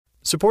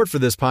Support for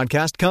this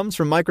podcast comes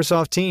from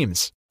Microsoft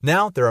Teams.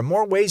 Now, there are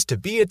more ways to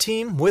be a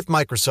team with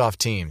Microsoft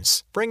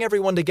Teams. Bring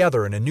everyone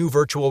together in a new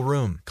virtual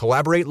room.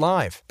 Collaborate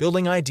live,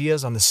 building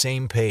ideas on the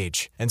same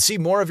page, and see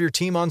more of your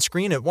team on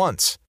screen at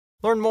once.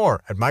 Learn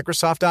more at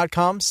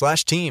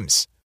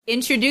Microsoft.com/Teams.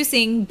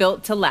 Introducing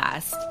Built to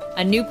Last,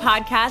 a new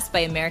podcast by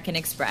American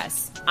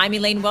Express. I'm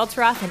Elaine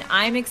Welteroth, and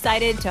I'm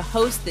excited to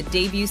host the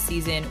debut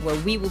season where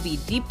we will be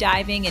deep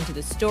diving into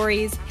the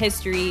stories,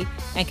 history,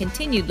 and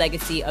continued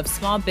legacy of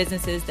small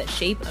businesses that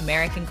shape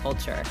American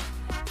culture.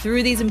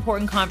 Through these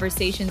important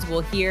conversations,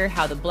 we'll hear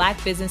how the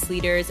Black business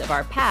leaders of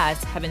our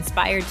past have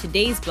inspired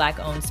today's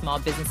Black-owned small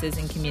businesses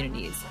and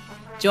communities.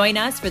 Join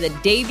us for the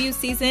debut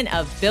season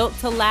of Built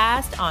to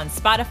Last on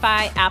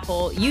Spotify,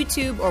 Apple,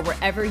 YouTube, or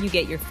wherever you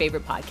get your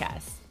favorite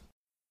podcasts.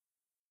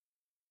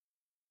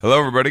 Hello,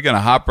 everybody. Going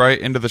to hop right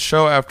into the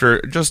show after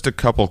just a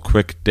couple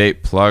quick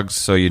date plugs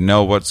so you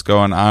know what's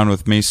going on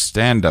with me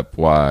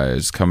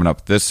stand-up-wise. Coming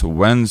up this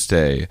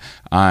Wednesday,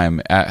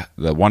 I'm at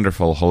the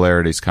wonderful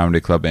Hilarities Comedy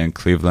Club in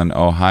Cleveland,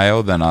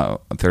 Ohio. Then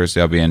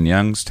Thursday, I'll be in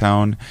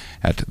Youngstown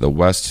at the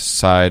West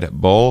Side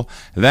Bowl.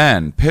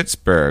 Then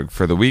Pittsburgh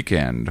for the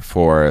weekend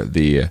for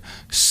the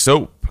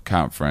SOAP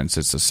Conference.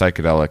 It's a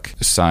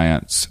psychedelic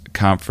science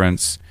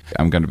conference.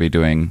 I'm going to be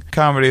doing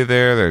comedy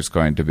there. There's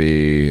going to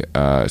be,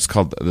 it's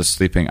called the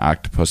Sleeping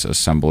Octopus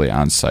Assembly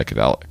on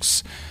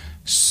Psychedelics.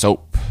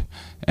 SOAP.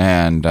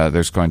 And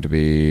there's going to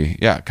be,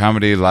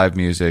 comedy, live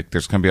music.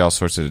 There's going to be all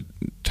sorts of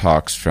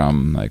talks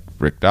from, like,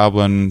 Rick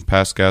Doblin,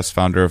 past guest,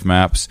 founder of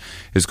MAPS,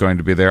 is going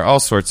to be there. All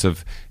sorts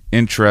of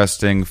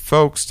interesting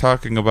folks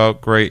talking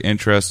about great,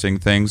 interesting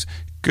things.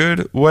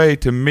 Good way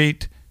to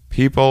meet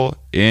people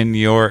in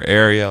your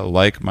area,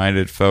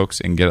 like-minded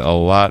folks, and get a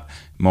lot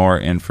more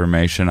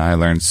information. I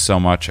learn so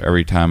much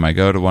every time I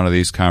go to one of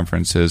these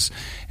conferences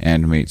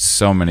and meet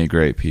so many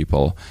great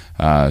people.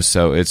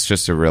 So it's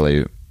just a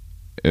really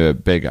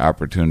big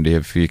opportunity.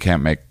 If you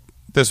can't make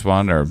this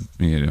one, or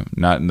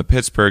not in the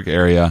Pittsburgh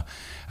area,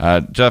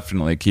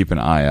 definitely keep an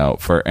eye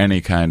out for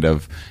any kind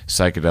of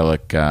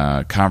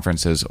psychedelic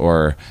conferences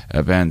or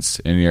events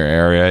in your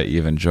area,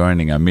 even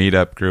joining a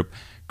meetup group.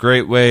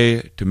 Great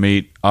way to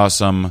meet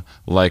awesome,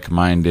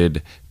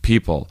 like-minded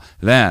people.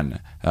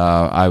 Then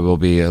I will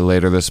be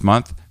later this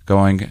month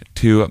going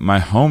to my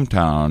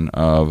hometown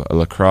of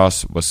La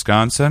Crosse,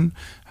 Wisconsin.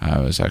 I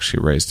was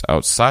actually raised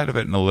outside of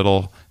it in a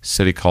little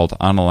city called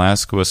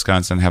Onalaska,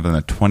 Wisconsin, having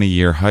a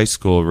 20-year high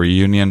school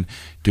reunion,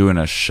 doing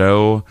a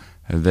show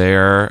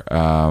there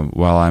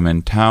while I'm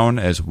in town,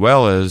 as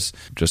well as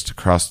just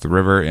across the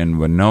river in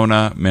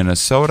Winona,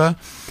 Minnesota.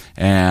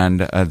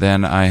 And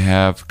then I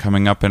have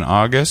coming up in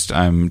August,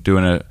 I'm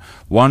doing it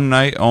one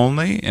night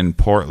only in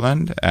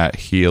Portland at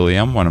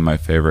Helium, one of my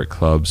favorite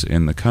clubs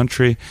in the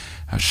country,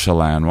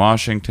 Chelan,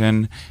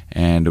 Washington,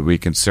 and a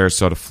week in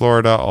Sarasota,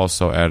 Florida.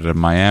 Also added a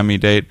Miami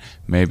date,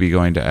 maybe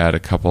going to add a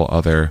couple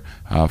other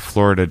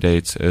Florida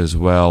dates as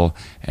well,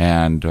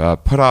 and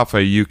put off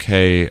a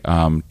UK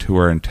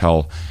tour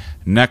until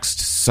next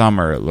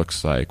summer. It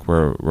looks like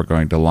we're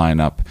going to line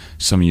up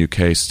some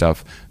UK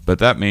stuff. But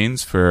that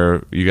means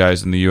for you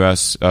guys in the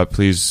U.S.,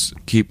 please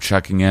keep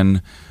checking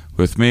in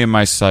with me and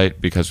my site,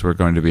 because we're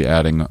going to be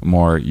adding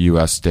more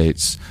U.S.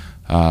 dates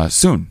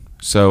soon.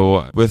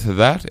 So with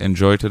that,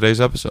 enjoy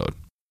today's episode.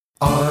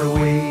 Are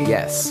we?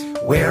 Yes.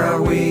 Where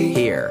are we?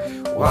 Here.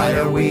 Why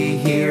are we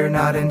here?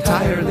 Not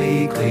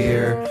entirely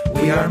clear.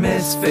 We are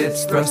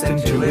misfits thrust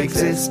into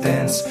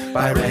existence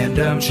by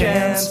random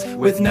chance,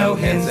 with no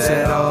hints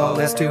at all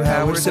as to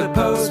how we're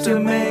supposed to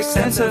make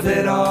sense of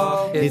it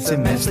all. It's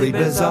immensely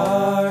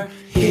bizarre.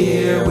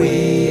 Here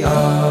we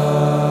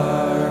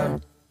are.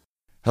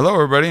 Hello,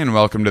 everybody, and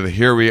welcome to the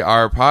Here We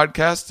Are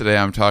podcast. Today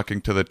I'm talking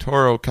to the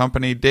Toro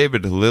Company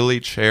David Lilly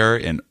Chair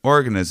in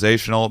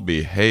Organizational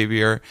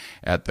Behavior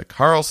at the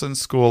Carlson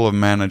School of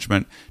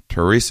Management.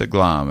 Teresa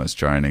Glom is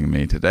joining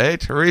me today.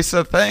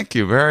 Teresa, thank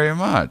you very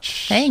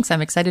much. Thanks.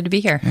 I'm excited to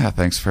be here. Yeah,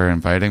 thanks for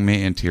inviting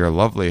me into your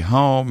lovely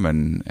home,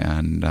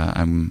 and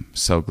I'm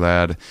so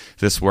glad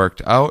this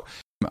worked out.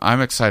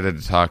 I'm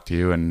excited to talk to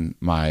you, and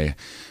my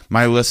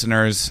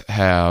listeners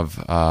have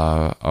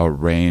a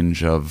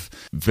range of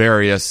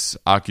various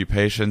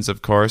occupations,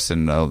 of course,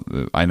 and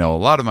I know a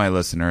lot of my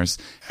listeners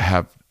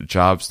have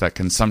jobs that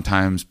can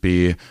sometimes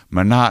be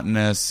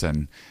monotonous,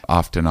 and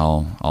often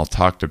I'll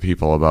talk to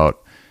people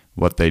about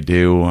what they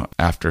do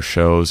after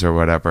shows or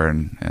whatever,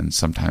 and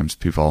sometimes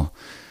people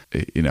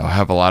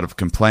have a lot of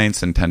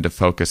complaints and tend to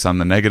focus on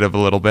the negative a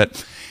little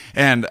bit.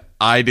 And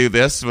I do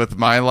this with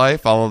my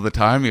life all of the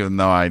time, even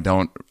though I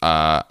don't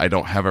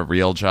have a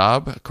real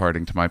job,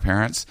 according to my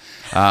parents.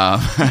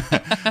 But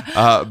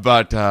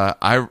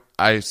I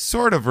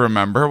sort of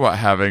remember what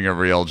having a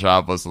real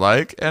job was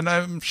like, and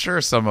I'm sure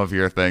some of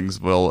your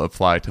things will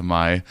apply to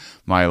my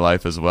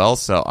life as well.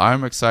 So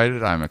I'm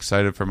excited. I'm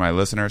excited for my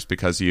listeners,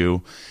 because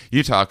you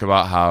talk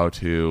about how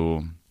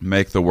to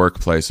make the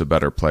workplace a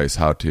better place,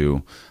 how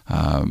to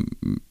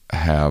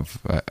have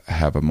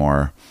a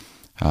more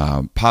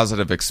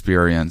positive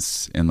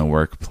experience in the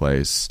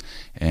workplace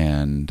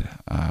and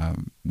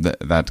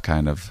that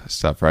kind of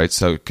stuff, right?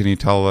 So can you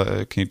tell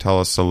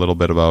us a little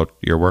bit about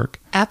your work?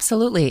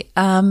 Absolutely.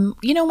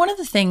 One of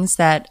the things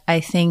that I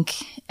think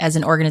as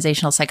an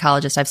organizational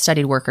psychologist, I've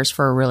studied workers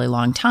for a really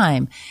long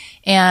time,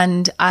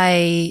 and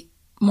I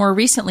more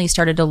recently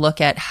started to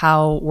look at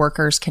how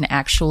workers can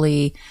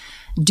actually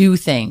do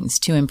things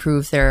to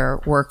improve their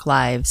work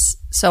lives.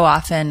 So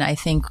often I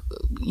think,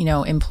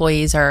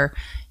 employees are,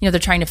 they're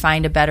trying to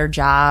find a better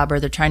job or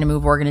they're trying to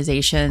move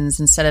organizations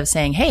instead of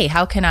saying, hey,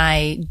 how can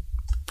I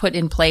put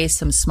in place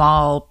some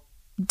small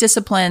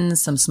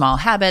disciplines, some small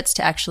habits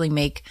to actually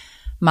make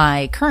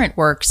my current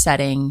work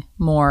setting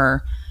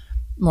more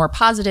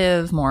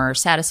positive, more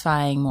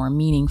satisfying, more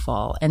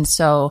meaningful. And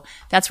so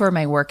that's where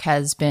my work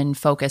has been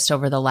focused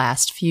over the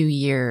last few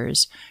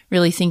years,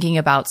 really thinking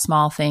about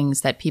small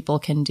things that people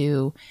can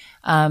do.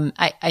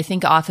 I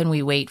think often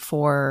we wait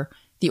for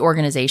the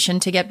organization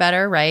to get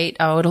better, right?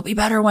 Oh, it'll be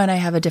better when I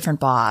have a different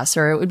boss,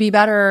 or it would be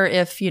better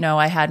if,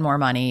 I had more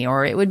money,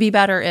 or it would be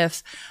better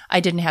if I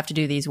didn't have to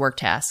do these work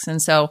tasks.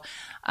 And so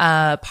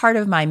part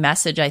of my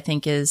message, I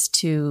think, is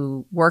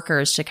to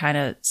workers to kind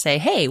of say,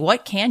 hey,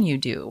 what can you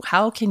do?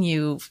 How can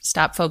you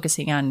stop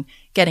focusing on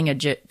getting a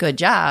good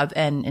job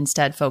and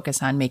instead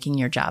focus on making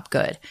your job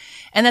good?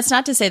 And that's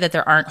not to say that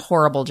there aren't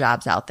horrible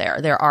jobs out there.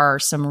 There are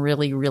some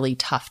really, really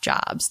tough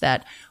jobs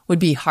that would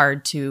be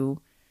hard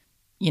to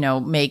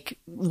make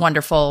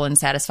wonderful and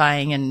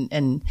satisfying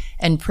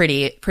and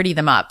pretty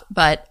them up.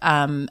 But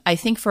I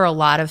think for a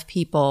lot of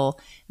people,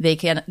 they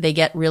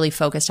get really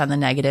focused on the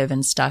negative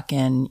and stuck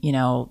in,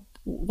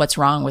 what's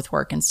wrong with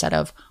work instead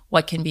of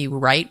what can be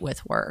right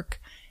with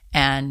work,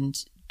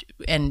 and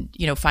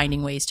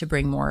finding ways to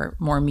bring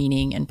more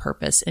meaning and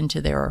purpose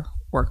into their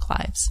work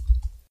lives.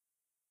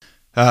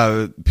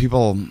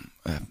 People,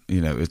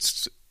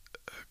 it's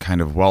kind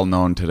of well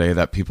known today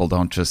that people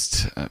don't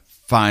just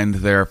find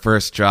their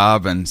first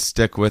job and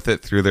stick with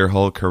it through their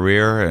whole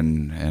career,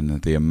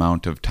 and the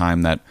amount of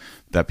time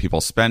that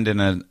people spend in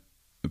a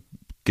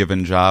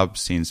given job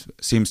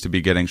seems to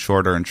be getting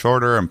shorter and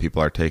shorter, and people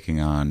are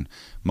taking on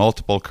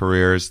multiple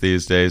careers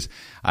these days.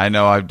 I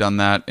know I've done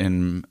that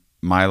in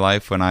my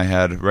life when I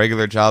had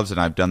regular jobs,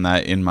 and I've done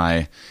that in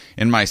my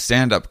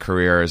stand-up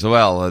career as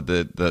well.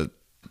 The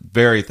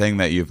very thing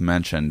that you've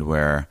mentioned,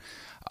 where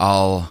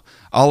I'll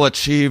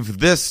achieve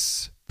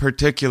this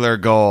particular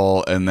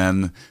goal, and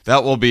then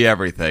that will be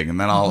everything, and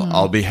then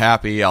I'll be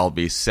happy, I'll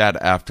be set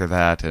after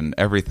that, and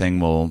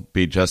everything will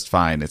be just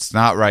fine. It's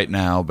not right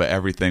now, but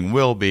everything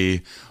will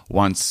be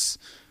once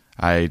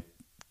I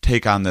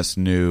take on this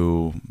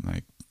new,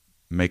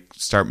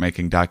 start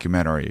making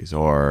documentaries,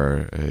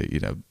 or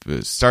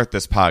start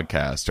this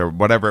podcast, or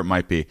whatever it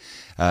might be,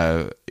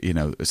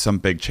 some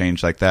big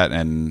change like that.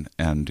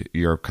 And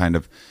you're kind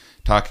of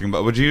talking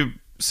about, would you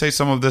say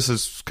some of this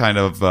is kind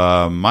of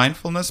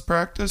mindfulness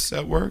practice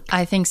at work?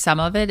 I think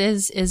some of it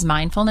is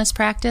mindfulness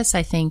practice.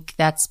 I think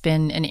that's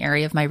been an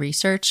area of my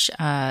research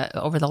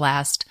over the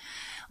last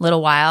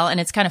little while. And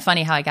it's kind of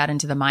funny how I got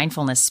into the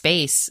mindfulness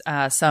space.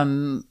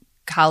 Some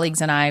colleagues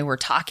and I were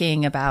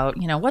talking about,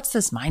 what's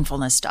this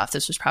mindfulness stuff?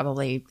 This was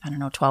probably,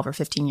 12 or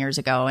 15 years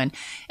ago. And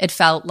it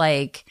felt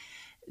like,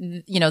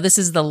 this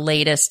is the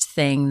latest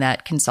thing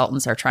that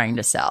consultants are trying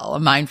to sell, a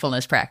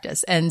mindfulness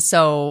practice. And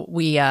so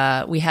we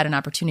had an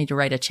opportunity to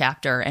write a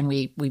chapter, and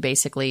we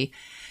basically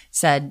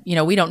said,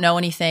 we don't know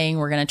anything.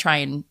 We're going to try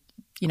and,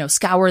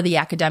 scour the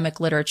academic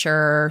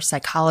literature,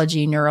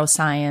 psychology,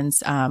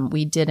 neuroscience.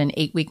 We did an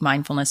 8-week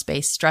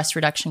mindfulness-based stress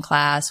reduction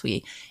class.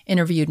 We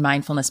interviewed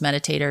mindfulness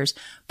meditators,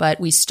 but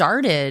we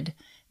started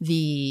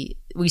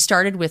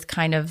with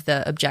kind of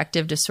the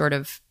objective to sort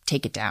of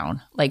take it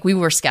down. Like, we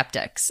were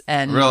skeptics,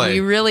 and we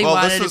really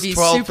wanted to be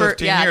 12,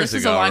 this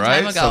was a long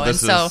time ago.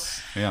 So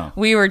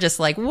we were just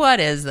like, what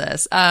is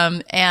this?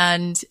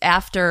 And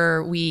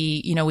after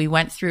we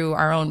went through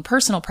our own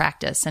personal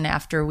practice, and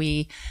after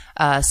we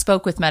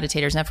spoke with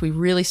meditators, and after we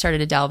really started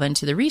to delve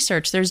into the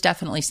research, there's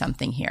definitely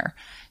something here.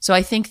 So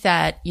I think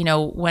that,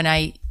 when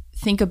I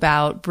think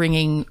about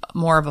bringing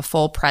more of a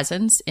full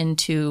presence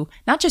into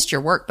not just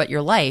your work, but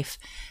your life,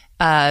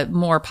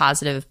 more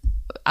positive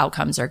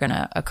outcomes are going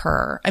to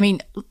occur. I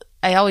mean,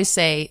 I always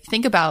say,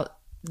 think about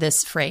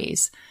this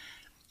phrase.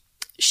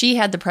 She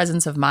had the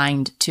presence of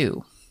mind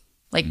too.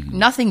 Like,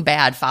 nothing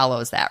bad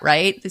follows that,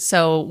 right?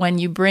 So when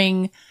you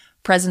bring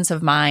presence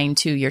of mind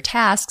to your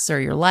tasks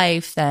or your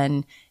life,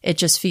 then it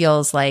just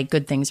feels like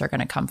good things are going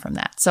to come from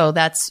that. So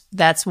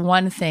that's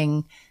one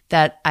thing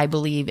that I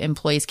believe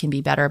employees can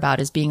be better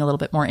about, is being a little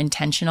bit more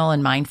intentional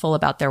and mindful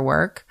about their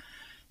work.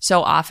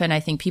 So often I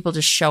think people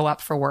just show up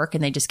for work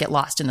and they just get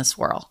lost in the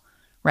swirl,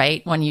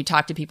 right? When you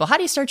talk to people, how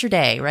do you start your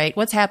day, right?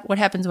 What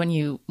happens when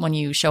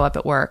you show up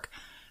at work?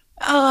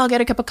 Oh, I'll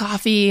get a cup of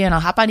coffee and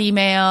I'll hop on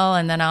email,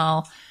 and then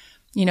I'll,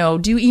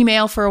 do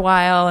email for a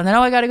while, and then,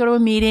 I got to go to a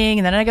meeting,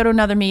 and then I go to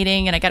another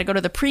meeting, and I got to go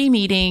to the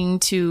pre-meeting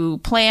to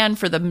plan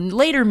for the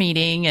later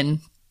meeting. And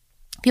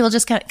people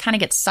just kind of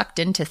get sucked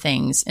into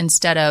things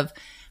instead of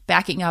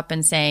backing up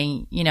and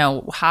saying, you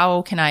know,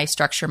 how can I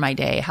structure my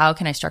day? How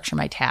can I structure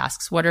my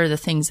tasks? What are the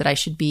things that I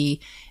should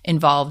be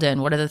involved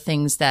in? What are the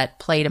things that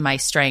play to my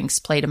strengths,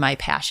 play to my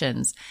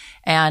passions?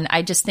 And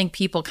I just think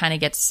people kind of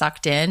get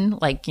sucked in,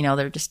 like, you know,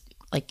 they're just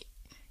like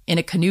in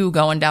a canoe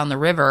going down the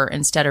river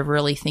instead of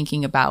really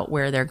thinking about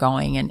where they're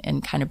going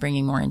and kind of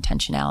bringing more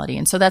intentionality.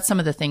 And so that's some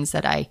of the things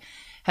that I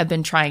have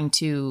been trying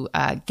to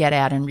get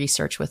at and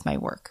research with my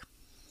work.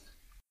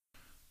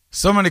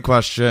 So many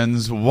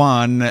questions.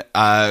 One,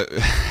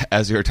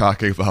 as you're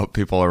talking about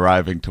people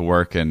arriving to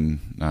work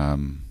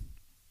and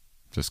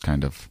just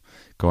kind of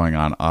going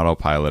on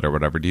autopilot or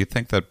whatever, do you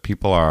think that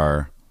people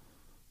are?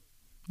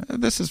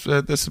 This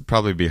would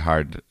probably be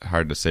hard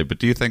to say, but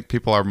do you think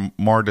people are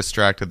more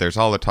distracted? There's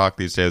all the talk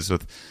these days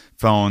with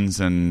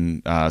phones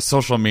and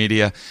social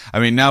media.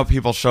 I mean, now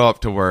people show up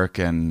to work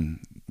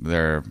and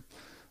they're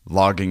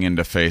logging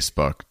into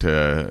Facebook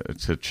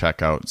to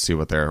check out and see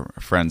what their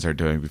friends are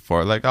doing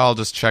before. Like, I'll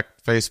just check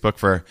Facebook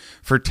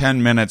for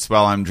 10 minutes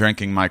while I'm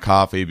drinking my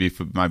coffee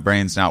before my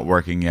brain's not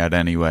working yet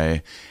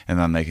anyway. And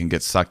then they can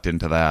get sucked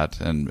into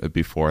that and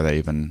before they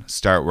even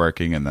start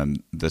working. And then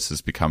this is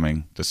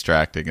becoming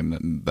distracting.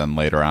 And then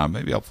later on,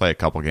 maybe I'll play a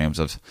couple games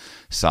of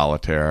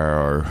solitaire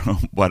or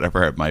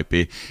whatever it might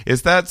be.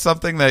 Is that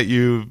something that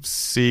you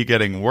see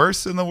getting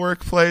worse in the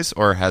workplace,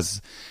 or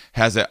has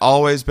it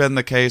always been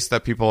the case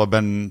that people have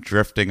been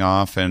drifting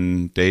off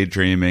and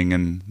daydreaming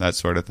and that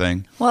sort of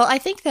thing? Well, I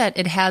think that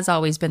it has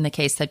always been the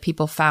case that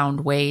people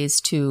found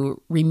ways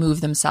to remove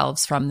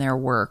themselves from their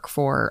work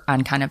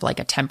on kind of like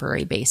a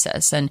temporary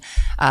basis. And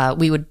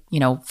we would,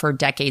 you know, for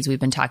decades, we've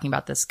been talking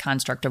about this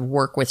construct of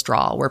work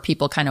withdrawal, where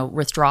people kind of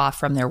withdraw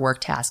from their work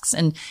tasks.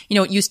 And, you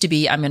know, it used to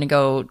be, I'm going to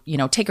go, you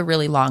know, take a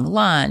really long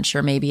lunch,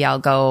 or maybe I'll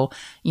go,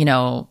 you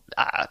know,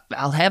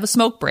 I'll have a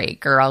smoke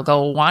break, or I'll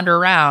go wander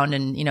around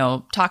and, you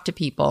know, talk to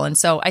people. And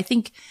so I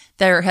think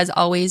there has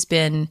always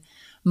been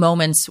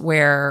moments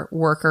where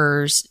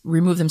workers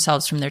remove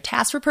themselves from their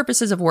tasks for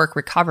purposes of work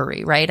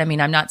recovery, right? I mean,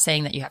 I'm not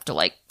saying that you have to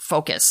like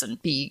focus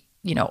and be,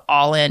 you know,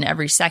 all in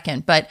every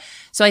second. But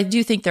so I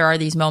do think there are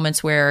these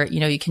moments where, you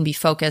know, you can be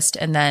focused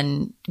and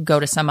then go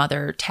to some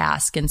other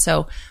task. And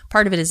so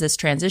part of it is this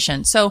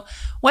transition. So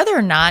whether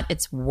or not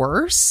it's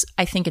worse,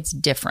 I think it's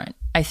different.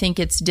 I think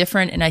it's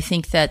different. And I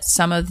think that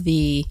some of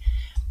the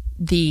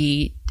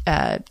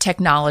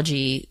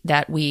technology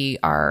that we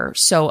are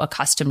so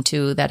accustomed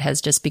to, that has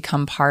just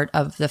become part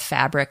of the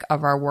fabric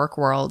of our work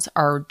worlds,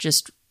 are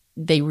just,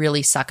 they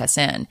really suck us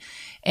in.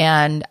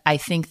 And I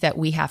think that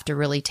we have to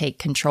really take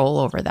control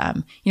over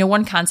them. You know,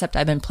 one concept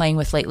I've been playing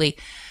with lately,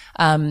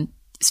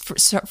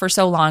 for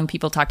so long,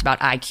 people talked about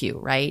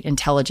IQ, right?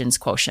 Intelligence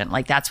quotient.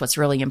 Like, that's what's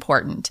really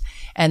important.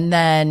 And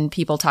then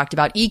people talked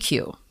about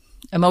EQ,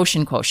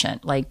 emotion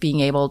quotient, like being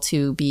able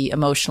to be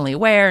emotionally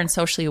aware and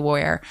socially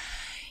aware.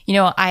 You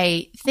know,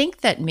 I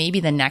think that maybe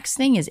the next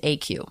thing is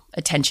AQ,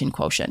 attention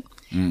quotient.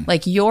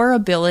 Like your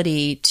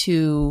ability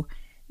to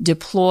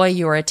deploy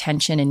your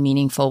attention in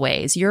meaningful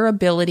ways, your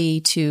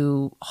ability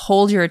to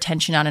hold your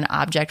attention on an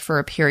object for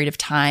a period of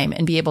time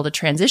and be able to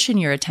transition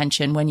your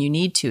attention when you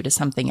need to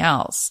something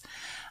else.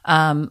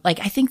 Like,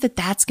 I think that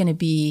that's going to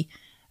be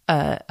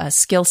a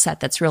skill set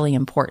that's really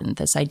important,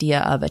 this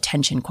idea of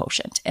attention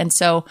quotient. And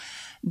so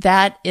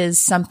that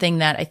is something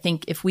that I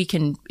think if we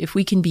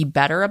can be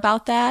better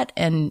about that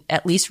and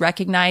at least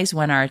recognize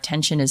when our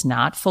attention is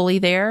not fully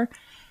there.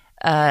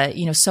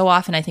 You know, so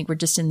often I think we're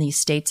just in these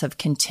states of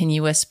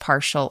continuous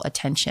partial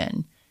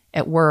attention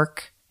at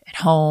work, at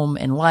home,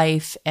 in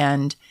life.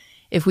 And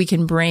if we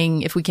can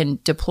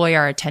deploy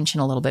our attention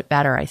a little bit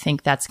better, I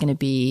think that's going to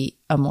be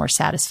a more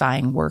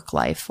satisfying work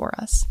life for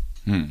us.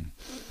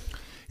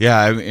 Yeah,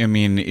 I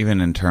mean,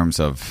 even in terms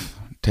of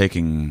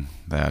taking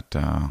that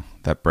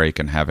break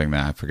and having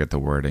that, I forget the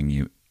wording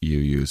you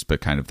use,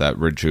 but kind of that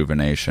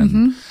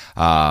rejuvenation.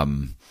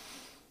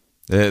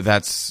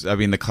 That's, I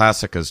mean, the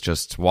classic is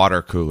just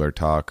water cooler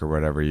talk or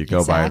whatever. You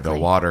go by the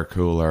water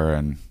cooler,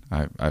 and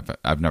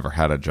I've never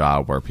had a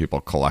job where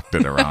people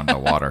collected around a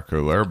water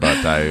cooler,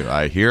 but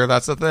I hear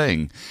that's a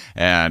thing.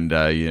 And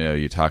you know,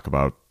 you talk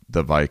about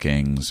the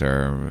Vikings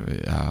or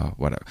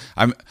whatever.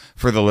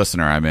 For the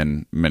listener, I'm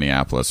in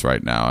Minneapolis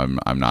right now.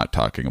 I'm not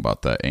talking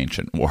about the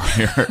ancient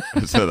warrior,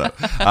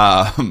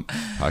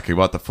 talking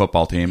about the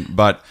football team.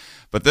 But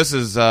this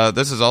is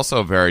also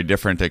a very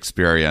different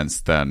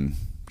experience than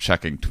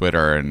checking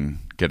Twitter and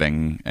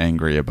getting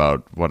angry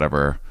about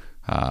whatever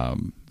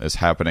is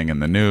happening in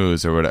the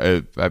news or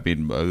whatever. I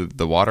mean,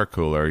 the water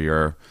cooler,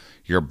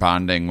 you're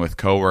bonding with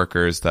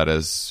coworkers that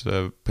is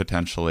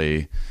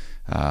potentially,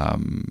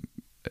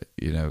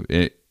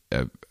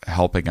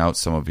 helping out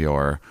some of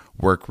your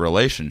work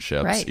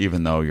relationships, right,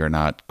 even though you're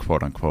not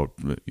quote unquote,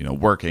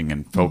 working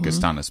and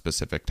focused on a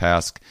specific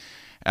task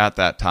at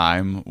that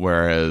time.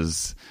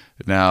 Whereas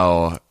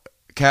now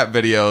cat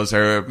videos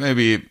are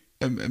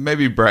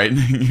maybe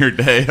brightening your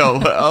day a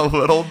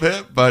little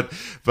bit, but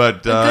a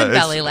good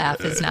belly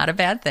laugh is not a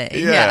bad thing.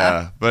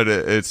 Yeah. But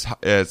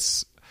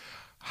it's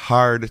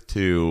hard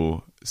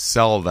to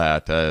sell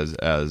that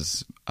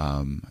as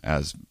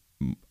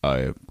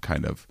a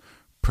kind of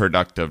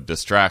productive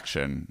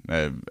distraction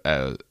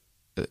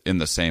in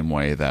the same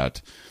way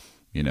that,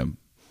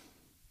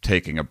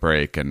 taking a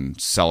break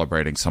and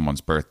celebrating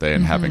someone's birthday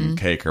and having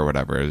cake or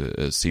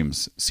whatever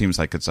seems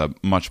like it's a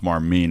much more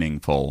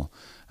meaningful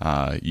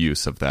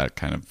use of that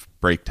kind of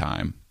break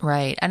time.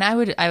 Right. And I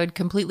would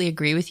completely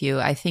agree with you.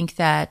 I think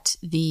that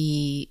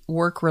the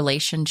work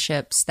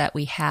relationships that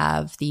we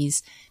have,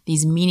 these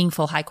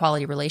meaningful, high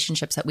quality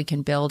relationships that we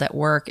can build at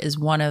work is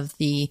one of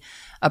a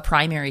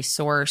primary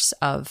source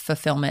of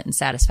fulfillment and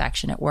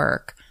satisfaction at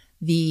work.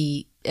 To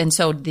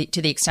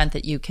the extent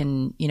that you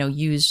can,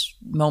 use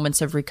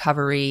moments of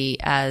recovery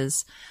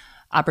as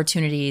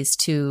opportunities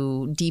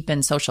to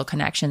deepen social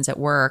connections at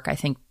work, I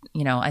think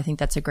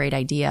that's a great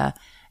idea.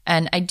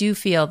 And I do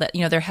feel that,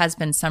 there has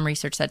been some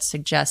research that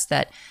suggests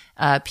that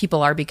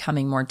people are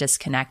becoming more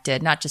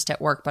disconnected, not just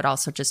at work, but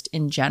also just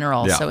in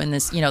general. Yeah. So in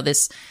this,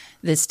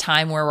 this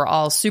time where we're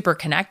all super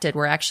connected,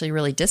 we're actually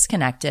really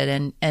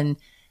disconnected. And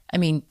I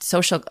mean,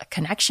 social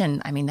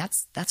connection,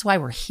 that's why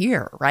we're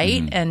here,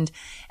 right?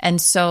 And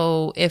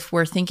so if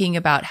we're thinking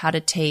about how to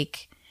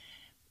take,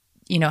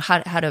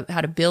 how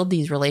to build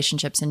these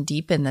relationships and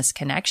deepen this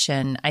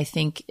connection, I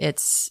think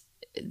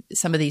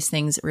some of these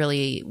things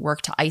really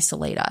work to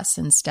isolate us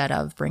instead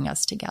of bring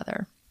us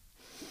together.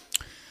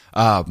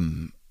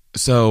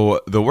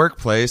 So the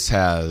workplace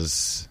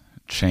has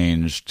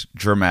changed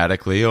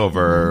dramatically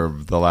over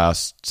the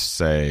last,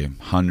 say,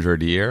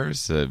 100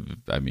 years.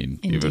 Indeed.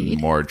 Even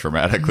more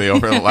dramatically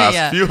over the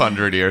last few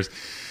hundred years.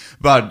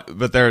 But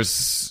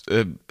there's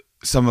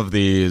some of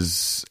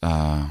these,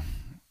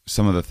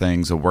 some of the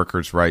things of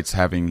workers' rights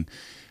having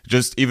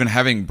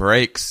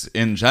breaks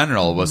in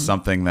general was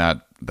something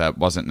that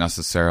wasn't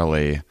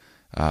necessarily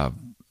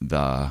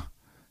the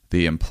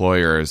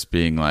employers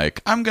being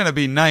like, I'm going to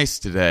be nice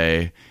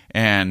today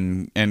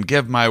and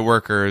give my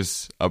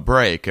workers a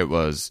break. It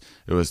was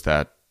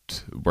that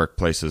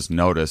workplaces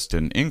noticed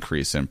an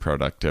increase in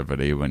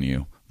productivity when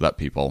you let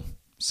people,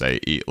 say,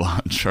 eat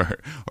lunch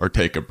or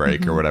take a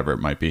break or whatever it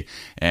might be.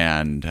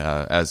 And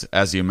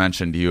as you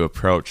mentioned, you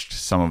approached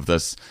some of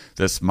this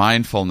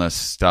mindfulness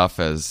stuff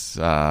as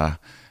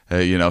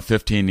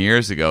 15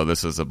 years ago,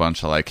 this was a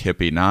bunch of like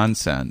hippie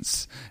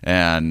nonsense,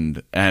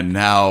 and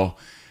now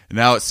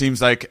it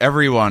seems like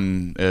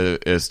everyone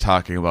is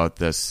talking about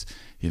this,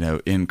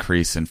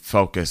 increase in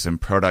focus and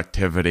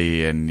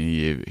productivity, and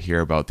you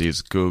hear about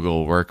these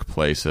Google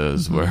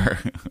workplaces where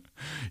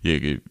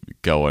you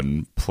go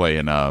and play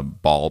in a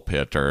ball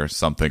pit or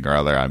something or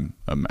other.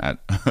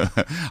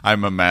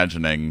 I'm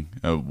imagining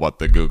what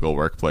the Google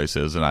workplace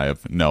is, and I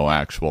have no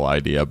actual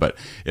idea. But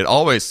it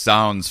always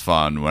sounds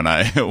fun when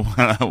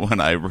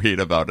I read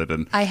about it.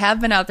 And I have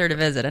been out there to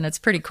visit, and it's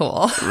pretty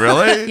cool.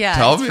 Really? Yeah.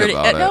 Tell me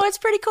about it. No, it's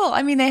pretty cool.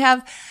 I mean, they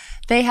have.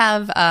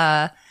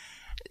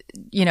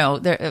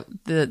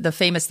 The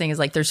famous thing is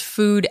like there's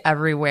food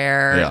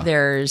everywhere. Yeah.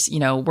 There's,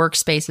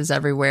 workspaces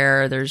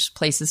everywhere. There's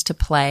places to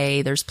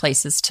play. There's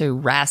places to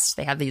rest.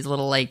 They have these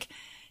little like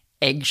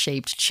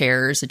egg-shaped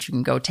chairs that you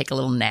can go take a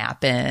little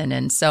nap in.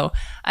 And so,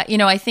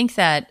 I think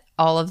that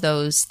all of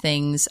those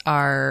things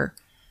are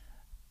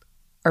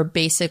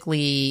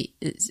basically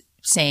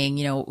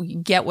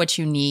saying, get what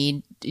you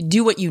need,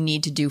 do what you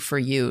need to do for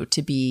you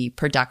to be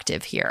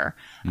productive here.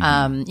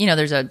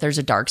 There's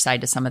a dark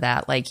side to some of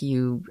that. Like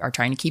you are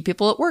trying to keep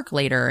people at work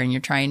later and you're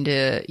trying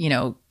to,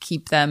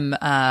 keep them,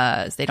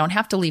 they don't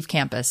have to leave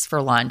campus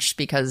for lunch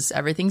because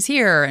everything's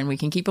here and we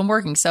can keep them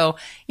working. So,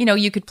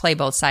 you could play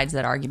both sides of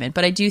that argument,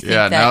 but I do think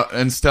that now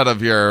instead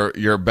of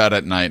your bed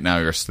at night, now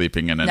you're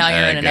sleeping in an egg. Now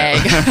you're in an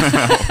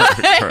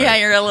egg. Yeah,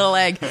 you're a little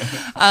egg.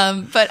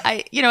 But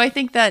I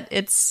think that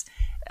it's,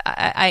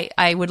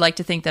 I would like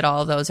to think that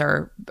all of those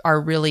are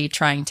really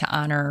trying to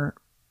honor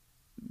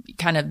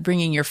kind of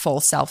bringing your full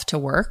self to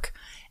work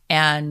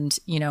and,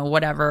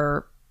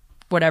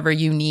 whatever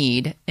you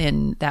need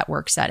in that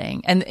work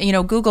setting. And,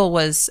 Google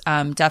was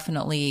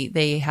definitely,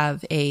 they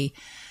have they've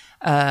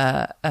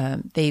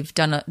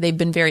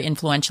been very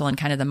influential in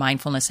kind of the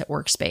mindfulness at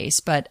work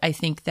space. But I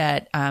think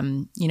that,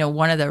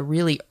 one of the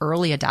really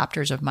early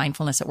adopters of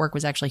mindfulness at work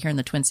was actually here in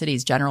the Twin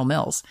Cities, General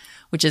Mills,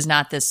 which is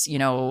not this,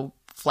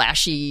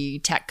 flashy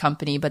tech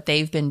company, but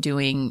they've been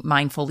doing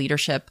mindful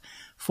leadership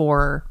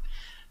for,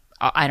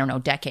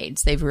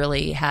 decades. They've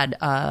really had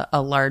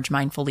a large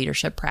mindful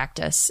leadership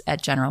practice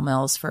at General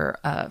Mills for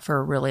a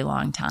really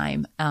long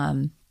time.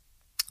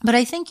 But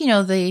I think,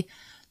 the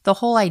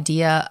whole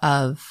idea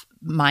of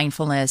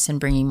mindfulness and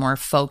bringing more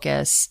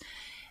focus,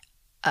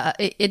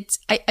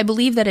 I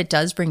believe that it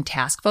does bring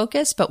task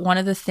focus, but one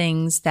of the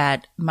things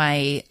that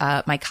my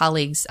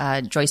colleagues,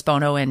 Joyce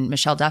Bono and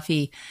Michelle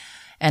Duffy,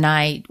 and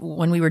I,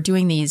 when we were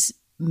doing these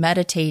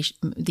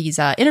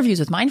interviews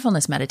with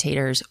mindfulness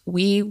meditators,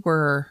 we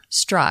were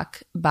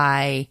struck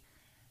by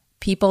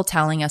people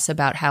telling us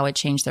about how it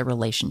changed their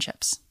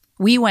relationships.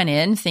 We went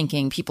in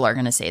thinking people are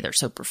going to say they're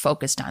super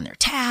focused on their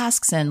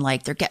tasks and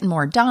like they're getting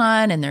more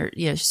done and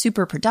they're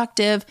super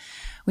productive.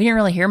 We didn't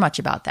really hear much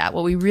about that.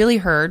 What we really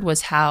heard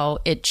was how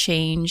it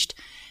changed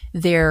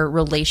their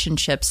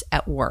relationships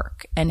at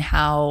work and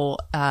how,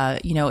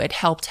 it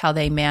helped how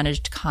they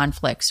managed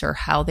conflicts or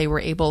how they were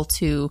able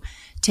to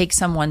take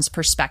someone's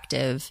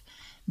perspective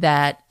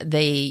that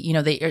they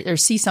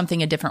see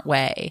something a different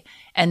way.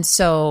 And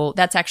so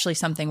that's actually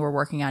something we're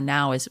working on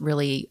now, is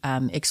really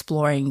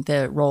exploring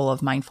the role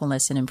of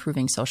mindfulness in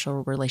improving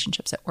social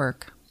relationships at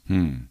work.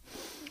 I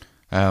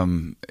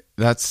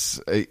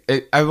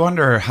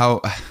wonder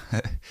how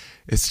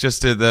it's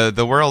just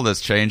the world is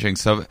changing.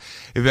 So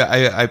if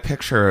I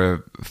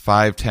picture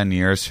 5-10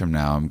 years from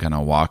now, I'm going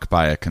to walk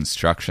by a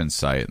construction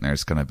site and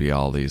there's going to be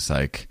all these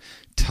like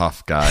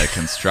tough guy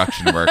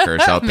construction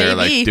workers out there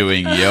like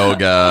doing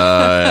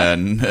yoga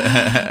and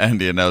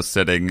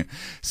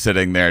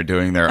sitting there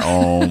doing their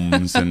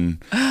ohms and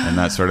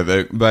that sort of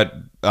thing. But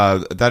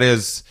that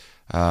is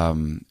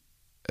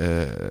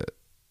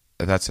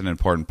that's an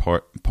important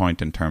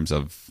point in terms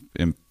of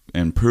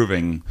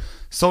improving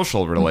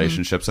social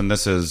relationships. And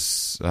this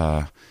is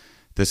a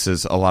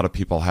lot of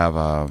people have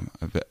a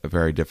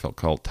very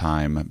difficult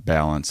time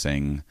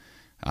balancing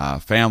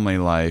family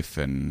life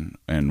and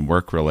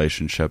work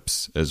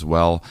relationships as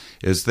well.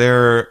 Is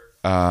there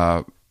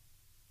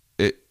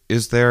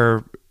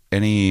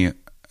any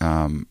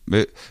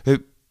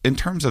in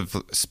terms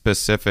of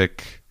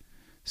specific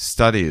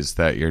studies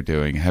that you're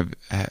doing?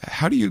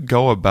 How do you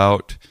go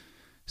about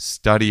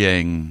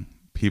studying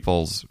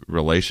people's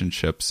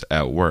relationships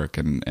at work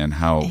and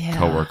how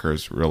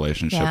coworkers'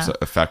 relationships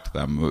affect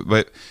them?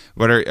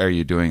 What are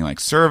you doing? Like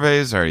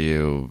surveys? Are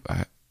you?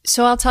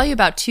 So I'll tell you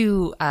about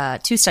two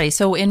studies.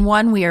 So in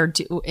one,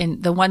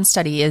 the one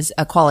study is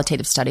a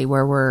qualitative study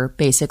where we're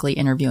basically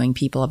interviewing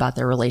people about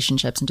their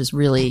relationships and just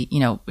really,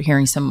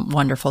 hearing some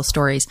wonderful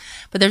stories.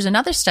 But there's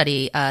another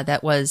study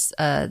that was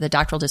the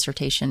doctoral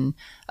dissertation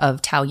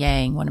of Tao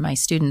Yang, one of my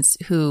students,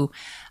 who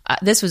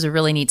this was a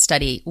really neat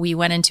study. We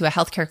went into a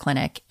healthcare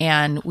clinic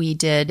and we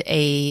did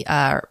we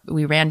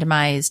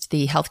randomized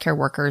the healthcare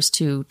workers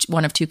to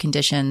one of two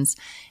conditions.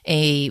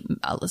 It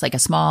was like a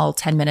small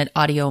 10-minute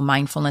audio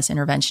mindfulness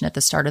intervention at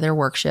the start of their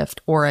work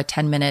shift, or a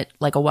 10-minute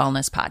like a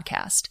wellness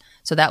podcast.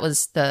 So that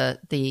was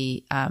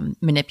the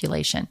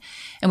manipulation.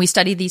 And we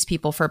studied these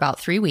people for about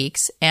 3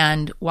 weeks.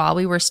 And while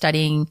we were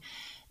studying,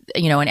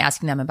 and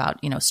asking them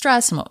about,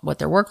 stress and what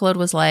their workload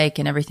was like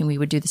and everything, we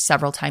would do this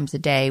several times a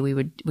day. We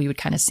would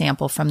kind of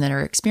sample from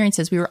their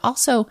experiences. We were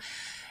also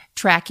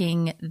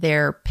tracking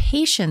their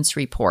patients'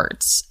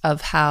 reports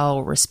of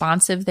how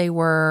responsive they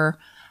were,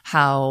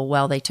 how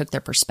well they took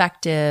their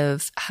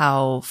perspective,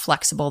 how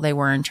flexible they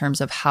were in terms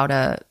of how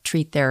to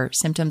treat their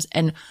symptoms.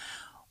 And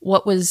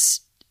what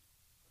was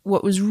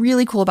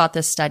really cool about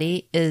this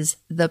study is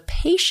the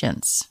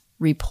patients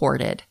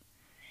reported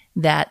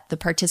that the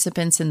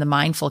participants in the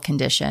mindful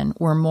condition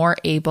were more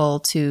able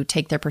to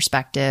take their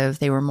perspective.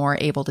 They were more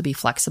able to be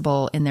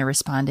flexible in their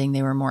responding.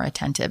 They were more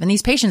attentive. And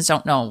these patients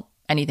don't know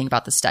anything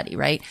about the study,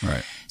 right?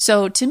 Right.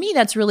 So to me,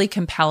 that's really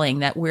compelling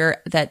that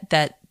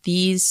that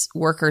these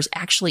workers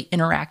actually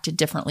interacted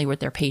differently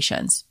with their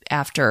patients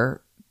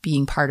after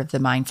being part of the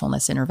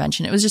mindfulness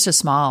intervention. It was just a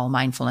small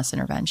mindfulness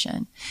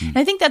intervention. And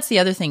I think that's the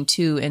other thing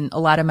too, in a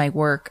lot of my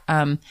work,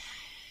 and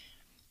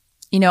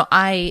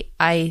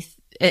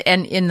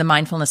in the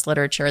mindfulness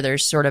literature,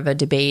 there's sort of a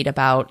debate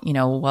about,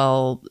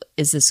 well,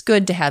 is this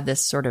good to have this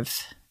sort of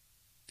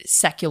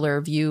secular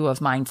view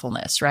of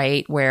mindfulness,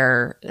 right?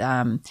 Where,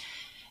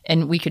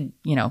 and we could,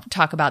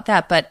 talk about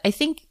that. But I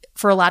think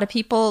for a lot of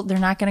people, they're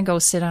not going to go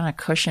sit on a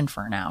cushion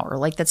for an hour.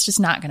 Like that's just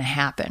not going to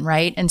happen,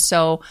 right? And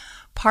so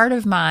part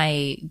of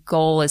my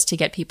goal is to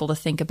get people to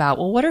think about,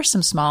 well, what are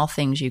some small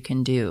things you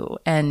can do?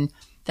 And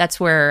that's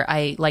where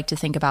I like to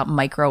think about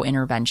micro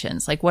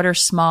interventions. Like what are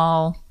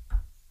small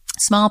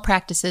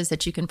practices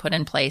that you can put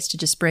in place to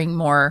just bring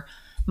more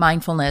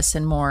mindfulness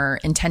and more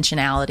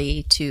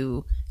intentionality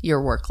to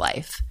your work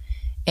life.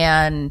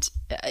 And,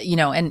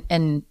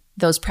 and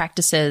those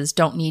practices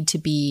don't need to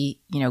be,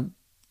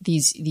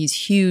 these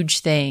huge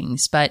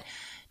things, but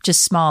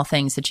just small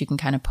things that you can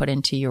kind of put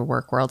into your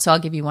work world. So I'll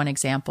give you one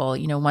example.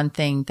 One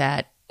thing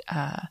that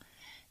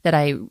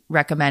I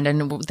recommend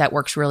and that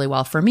works really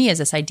well for me is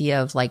this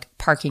idea of like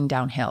parking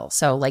downhill.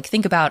 So like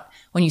think about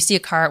when you're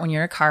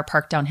in a car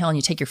parked downhill and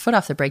you take your foot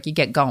off the brake, you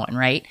get going,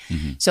 right?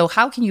 Mm-hmm. So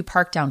how can you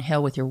park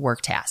downhill with your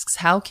work tasks?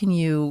 How can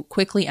you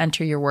quickly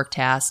enter your work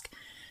task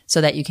so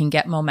that you can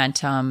get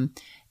momentum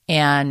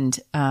and,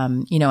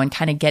 and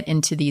kind of get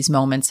into these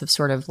moments of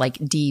sort of like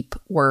deep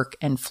work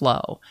and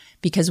flow?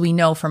 Because we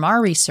know from our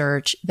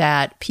research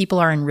that people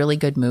are in really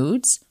good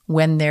moods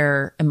when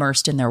they're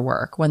immersed in their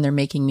work, when they're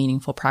making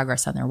meaningful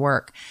progress on their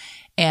work.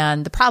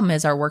 And the problem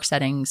is our work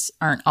settings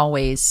aren't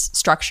always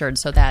structured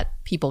so that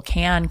people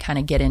can kind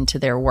of get into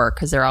their work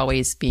because they're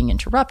always being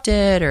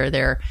interrupted or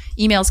their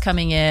emails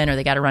coming in or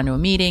they got to run to a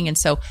meeting. And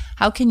so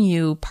how can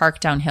you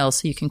park downhill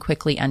so you can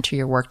quickly enter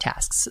your work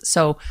tasks?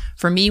 So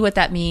for me, what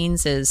that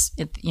means is,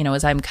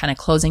 as I'm kind of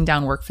closing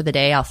down work for the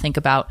day, I'll think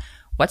about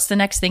what's the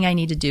next thing I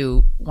need to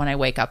do when I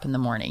wake up in the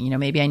morning?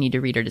 Maybe I need to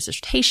read a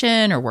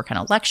dissertation or work on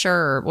a lecture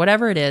or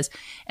whatever it is.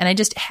 And I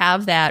just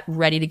have that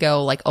ready to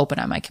go, like open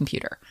on my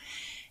computer.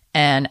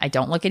 and I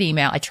don't look at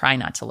email. I try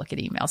not to look at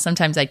email.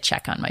 Sometimes I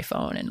check on my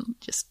phone and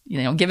just,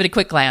 give it a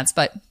quick glance,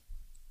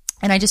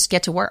 and I just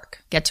get to work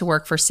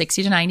for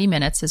 60 to 90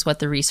 minutes is what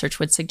the research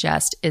would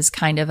suggest is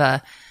kind of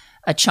a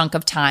chunk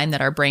of time that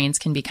our brains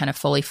can be kind of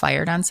fully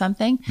fired on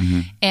something.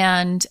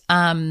 And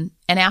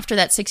after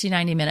that 60,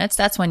 90 minutes,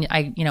 that's when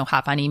I,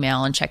 hop on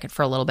email and check it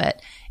for a little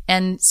bit.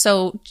 And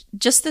so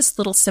just this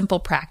little simple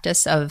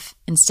practice of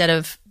instead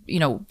of,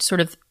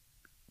 sort of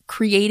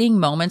creating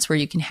moments where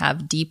you can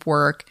have deep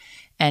work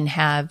and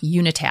have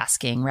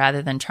unitasking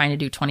rather than trying to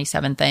do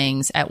 27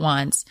 things at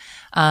once,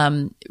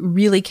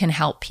 really can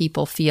help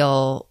people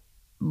feel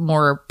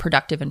more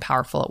productive and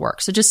powerful at work.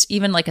 So just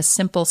even like a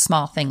simple,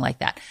 small thing like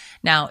that.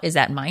 Now, is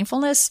that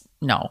mindfulness?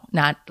 No,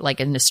 not like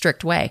in a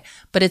strict way,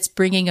 but it's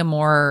bringing a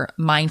more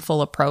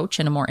mindful approach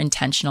and a more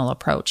intentional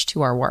approach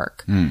to our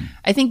work.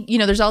 I think,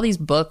 there's all these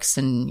books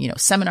and,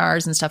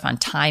 seminars and stuff on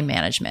time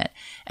management.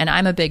 And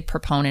I'm a big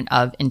proponent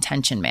of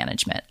intention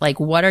management. Like,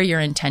 what are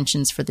your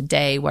intentions for the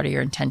day? What are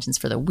your intentions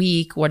for the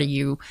week? What are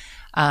you,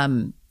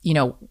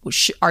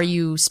 are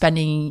you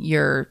spending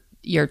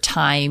your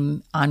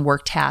time on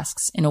work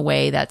tasks in a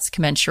way that's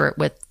commensurate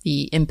with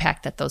the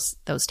impact that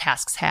those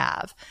tasks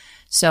have?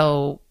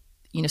 So,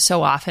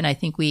 so often I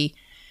think we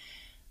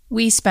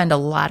spend a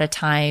lot of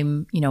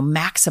time,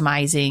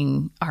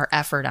 maximizing our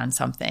effort on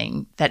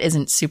something that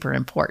isn't super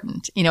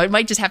important. It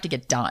might just have to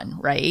get done,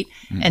 right?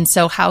 And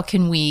so how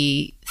can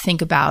we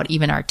think about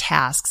even our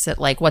tasks at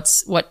like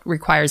what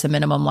requires a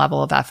minimum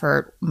level of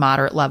effort,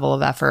 moderate level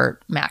of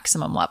effort,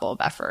 maximum level of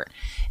effort,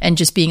 and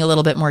just being a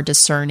little bit more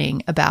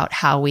discerning about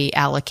how we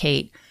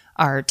allocate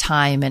our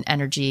time and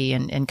energy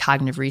and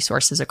cognitive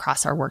resources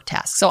across our work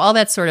tasks. So all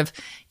that's sort of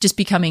just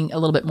becoming a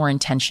little bit more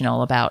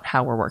intentional about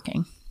how we're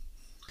working.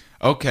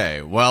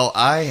 Okay, well,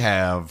 I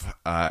have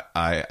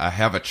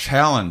a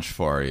challenge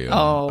for you.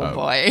 Oh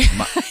boy,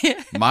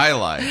 my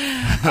life.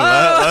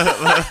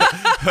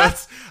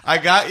 I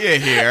got you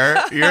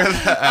here. You're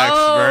the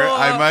expert.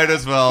 I might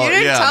as well. You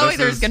didn't tell me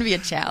there was going to be a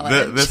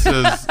challenge. This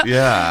is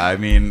I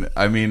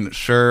mean,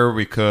 sure,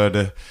 we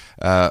could.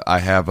 I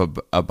have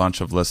a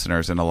bunch of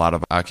listeners in a lot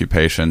of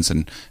occupations,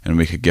 and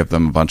we could give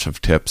them a bunch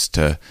of tips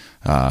to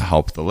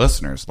help the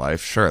listeners'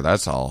 life. Sure,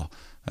 that's all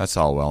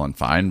well and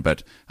fine,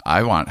 but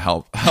I want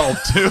help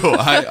too.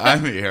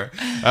 I'm here.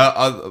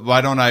 Why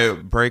don't I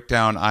break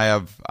down? I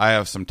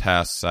have some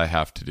tasks I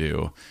have to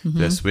do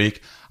this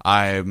week.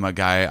 I'm a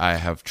guy. I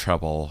have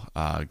trouble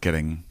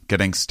getting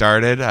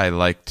started. I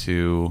like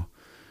to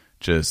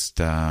just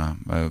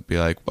be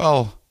like,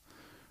 well,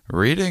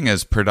 reading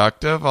is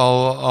productive.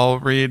 I'll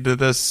read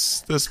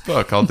this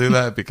book. I'll do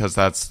that because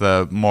that's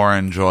the more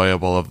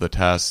enjoyable of the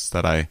tasks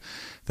that I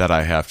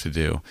have to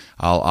do.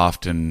 I'll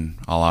often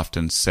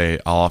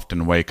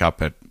wake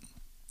up at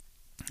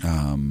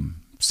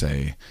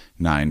say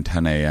 9,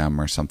 10 a.m.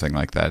 or something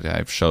like that. I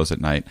have shows at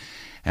night,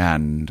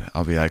 and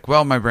I'll be like,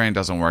 well, my brain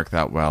doesn't work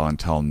that well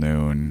until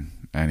noon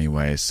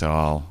anyway,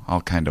 so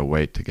I'll kind of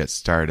wait to get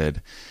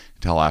started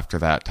until after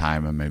that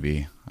time, and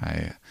maybe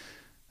I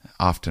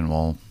often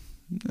will.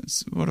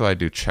 What do I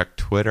do? Check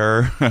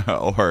Twitter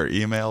or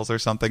emails or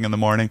something in the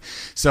morning.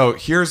 So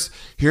here's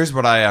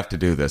what I have to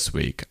do this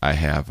week. I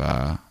have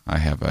a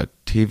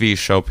TV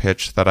show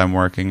pitch that I'm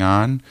working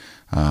on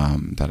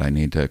that I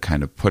need to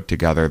kind of put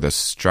together the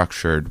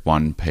structured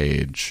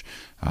 1-page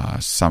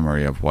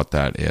summary of what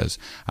that is.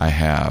 I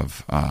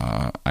have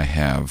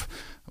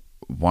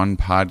one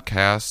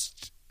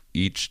podcast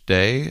each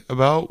day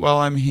about while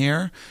I'm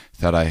here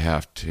that I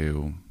have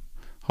to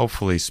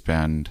hopefully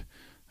spend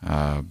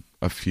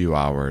a few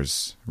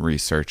hours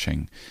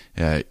researching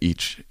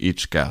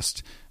each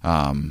guest.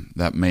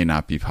 That may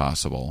not be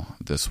possible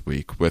this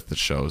week with the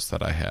shows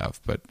that I have,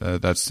 but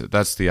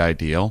that's the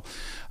ideal.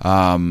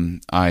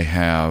 I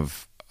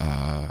have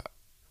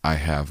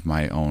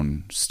my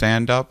own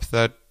stand-up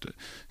that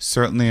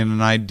certainly in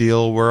an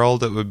ideal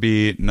world it would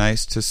be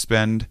nice to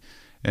spend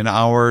an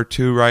hour or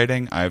two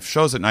writing. I have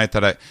shows at night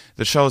that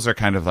the shows are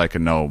kind of like a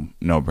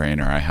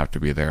no-brainer. I have to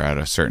be there at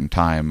a certain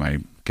time. I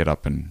get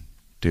up and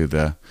do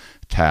the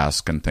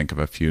task and think of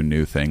a few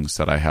new things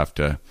that I have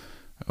to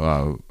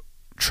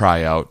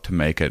try out to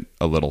make it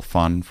a little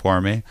fun for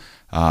me.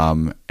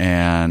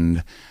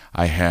 And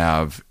I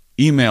have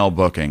email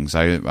bookings.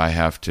 I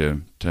have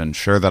to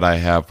ensure that I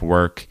have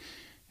work,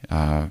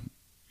 4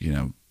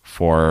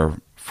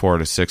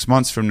 to 6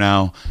 months from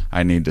now,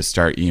 I need to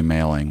start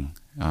emailing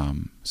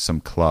some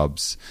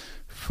clubs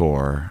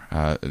for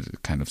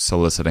kind of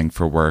soliciting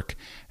for work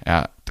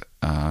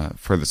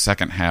for the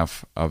second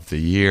half of the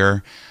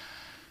year.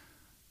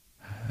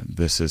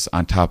 This is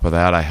on top of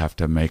that. I have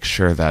to make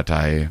sure that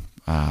I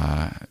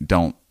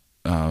don't,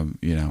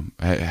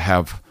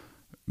 have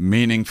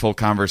meaningful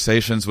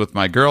conversations with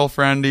my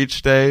girlfriend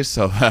each day,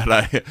 so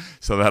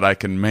that I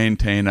can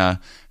maintain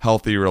a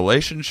healthy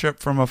relationship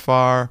from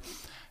afar.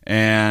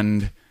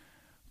 And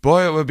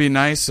boy, it would be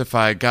nice if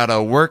I got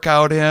a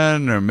workout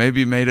in, or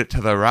maybe made it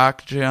to the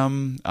rock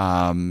gym,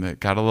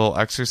 got a little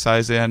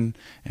exercise in,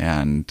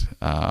 and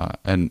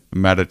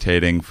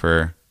meditating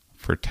for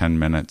 10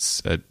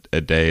 minutes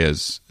a day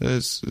is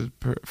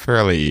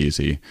fairly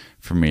easy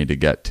for me to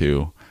get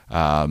to.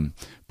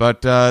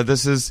 But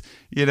this is,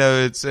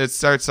 it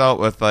starts out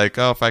with like,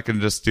 oh, if I can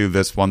just do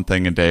this one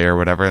thing a day or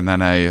whatever, and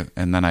then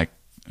I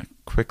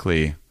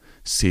quickly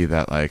see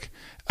that like,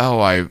 oh,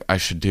 I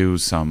should do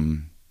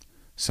some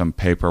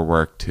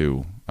paperwork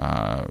to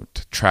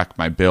track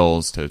my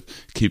bills, to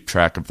keep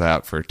track of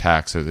that for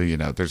taxes.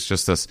 There's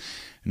just this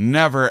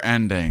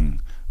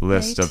never-ending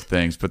list of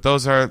things. But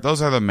those are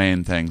the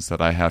main things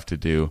that I have to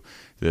do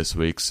this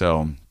week.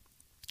 So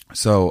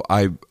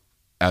I,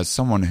 as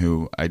someone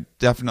who, it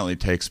definitely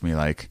takes me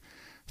like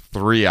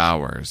 3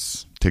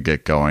 hours to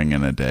get going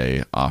in a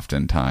day,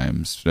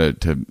 oftentimes,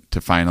 to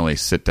finally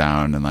sit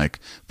down and like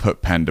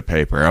put pen to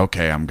paper.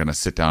 Okay, I'm going to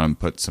sit down and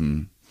put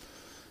some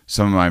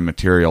of my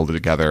material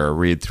together, or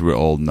read through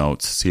old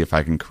notes, see if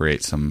I can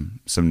create some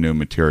new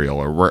material,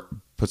 or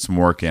put some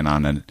work in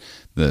on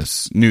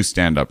this new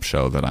stand-up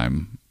show that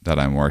I'm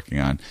working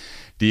on.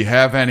 Do you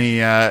have any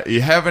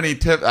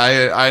tips?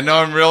 I know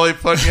I'm really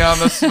putting you on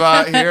the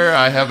spot here.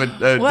 I have a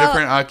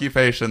different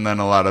occupation than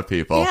a lot of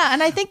people. Yeah,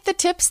 and I think the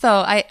tips, though,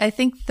 I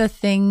think the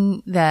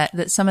thing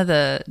that some of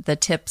the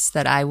tips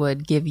that I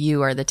would give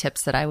you are the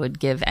tips that I would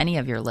give any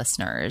of your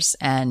listeners.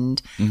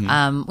 And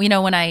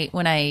when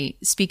I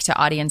speak to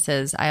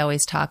audiences, I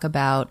always talk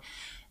about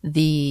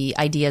the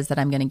ideas that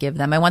I'm going to give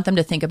them. I want them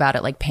to think about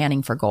it like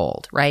panning for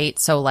gold, right?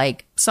 So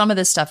like some of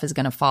this stuff is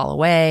going to fall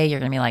away.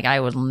 You're going to be like, I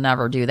would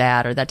never do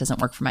that, or that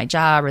doesn't work for my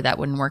job, or that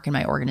wouldn't work in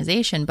my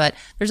organization. But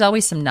there's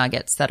always some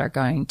nuggets that are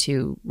going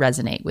to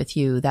resonate with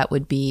you that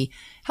would be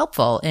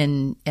helpful.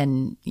 And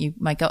you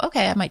might go,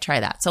 okay, I might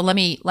try that. So let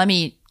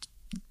me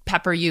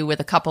pepper you with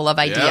a couple of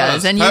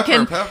ideas, and you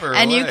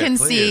can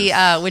see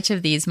which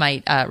of these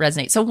might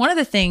resonate. So one of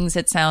the things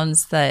it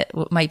sounds that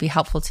might be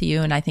helpful to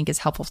you, and I think is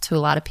helpful to a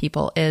lot of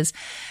people, is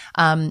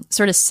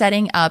sort of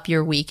setting up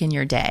your week and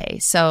your day.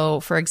 So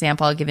for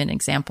example, I'll give you an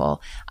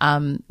example.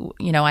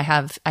 I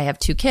have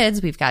 2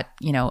 kids. We've got,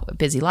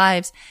 busy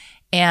lives,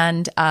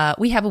 and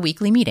we have a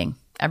weekly meeting.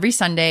 Every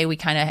Sunday, we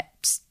kind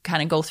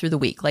of go through the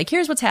week. Like,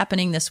 here's what's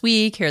happening this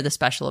week. Here are the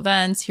special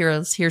events.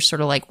 Here's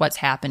sort of like what's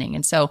happening.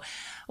 And so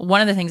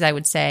one of the things I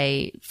would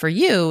say for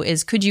you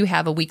is, could you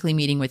have a weekly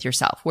meeting with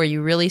yourself where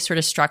you really sort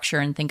of structure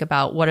and think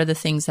about, what are the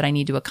things that I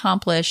need to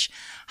accomplish?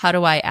 How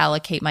do I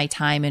allocate my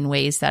time in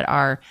ways that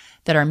are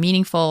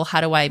meaningful? How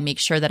do I make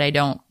sure that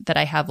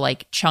I have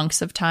like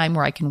chunks of time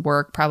where I can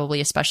work, probably,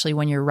 especially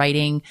when you're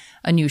writing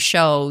a new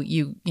show,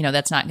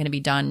 that's not going to be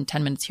done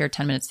 10 minutes here,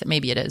 10 minutes,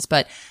 maybe it is,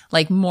 but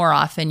like more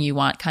often you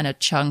want kind of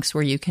chunks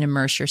where you can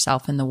immerse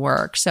yourself in the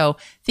work. So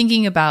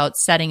thinking about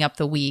setting up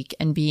the week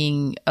and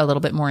being a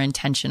little bit more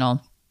intentional.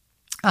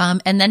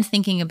 And then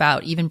thinking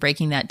about even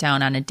breaking that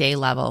down on a day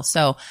level.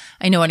 So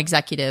I know an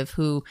executive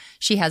who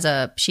she has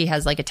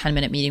like a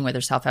 10-minute meeting with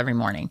herself every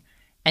morning,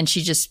 and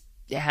she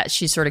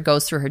sort of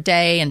goes through her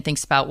day and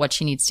thinks about what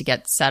she needs to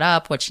get set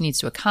up, what she needs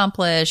to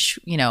accomplish,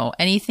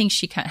 anything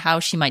how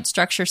she might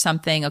structure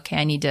something. Okay,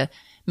 I need to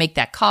make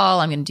that call.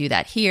 I'm going to do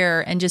that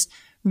here, and just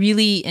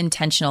really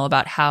intentional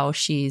about how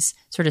she's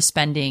sort of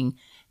spending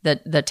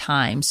the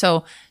time.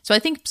 So I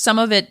think some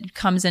of it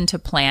comes into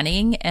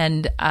planning,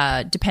 and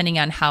depending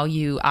on how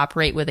you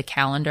operate with a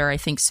calendar, I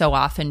think so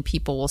often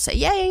people will say,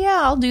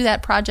 yeah, I'll do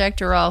that project,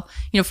 or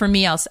for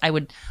me, I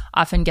would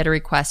often get a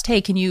request,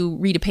 hey, can you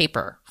read a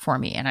paper for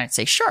me? And I'd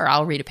say, sure,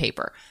 I'll read a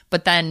paper.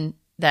 But then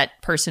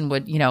that person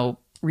would,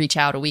 reach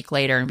out a week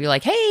later and be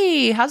like,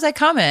 hey, how's that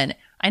coming?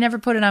 I never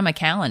put it on my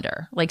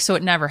calendar. So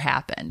it never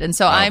happened. And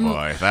so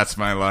boy, that's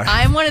my life.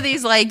 I'm one of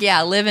these live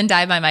and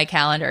die by my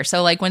calendar.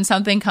 So when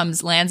something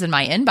lands in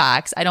my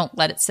inbox, I don't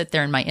let it sit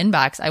there in my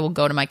inbox. I will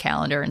go to my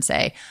calendar and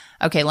say,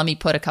 okay, let me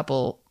put a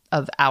couple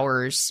of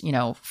hours,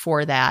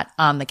 for that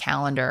on the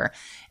calendar.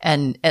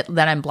 And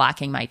then I'm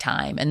blocking my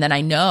time. And then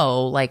I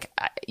know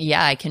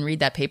I can read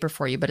that paper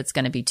for you, but it's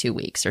going to be 2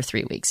 weeks or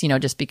 3 weeks,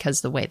 just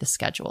because the way the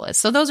schedule is.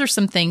 So those are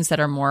some things that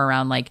are more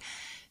around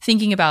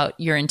thinking about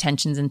your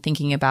intentions and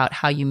thinking about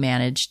how you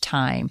manage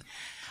time.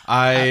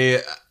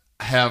 I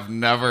have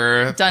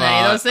never done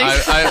any of those things.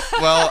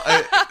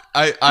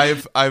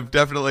 I've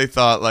definitely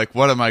thought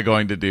what am I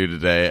going to do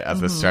today at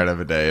the start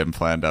of a day, and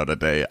planned out a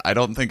day. I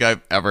don't think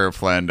I've ever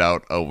planned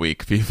out a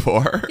week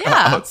before,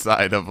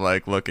 outside of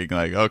looking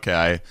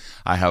okay,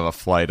 I have a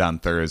flight on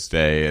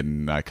Thursday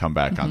and I come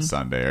back on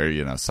Sunday,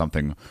 or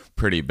something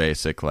pretty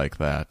basic like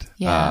that.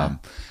 Yeah,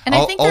 and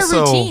I think there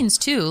are routines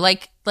too.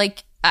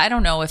 I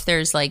don't know if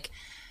there's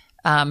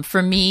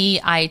for me,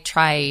 I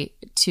try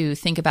to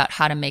think about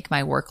how to make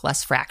my work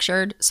less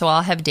fractured. So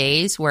I'll have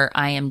days where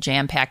I am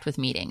jam-packed with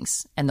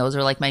meetings, and those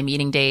are my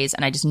meeting days,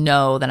 and I just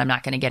know that I'm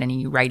not going to get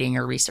any writing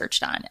or research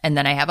done. And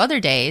then I have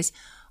other days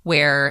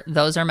where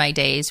those are my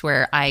days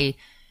where I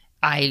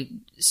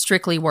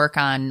strictly work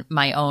on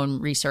my own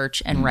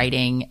research and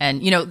writing.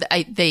 And,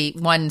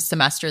 one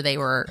semester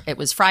it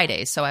was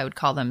Fridays. So I would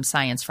call them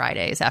Science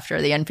Fridays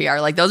after the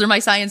NPR. Those are my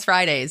Science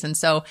Fridays. And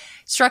so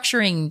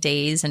structuring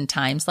days and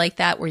times like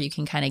that, where you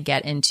can kind of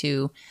get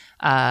into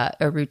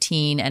a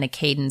routine and a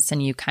cadence,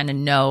 and you kind of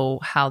know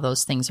how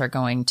those things are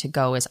going to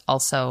go, is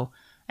also,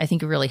 I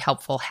think, a really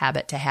helpful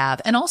habit to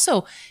have. And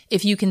also,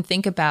 if you can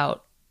think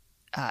about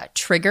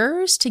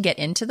triggers to get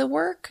into the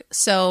work.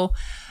 So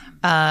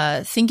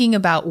thinking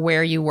about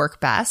where you work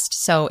best.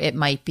 So it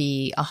might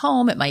be a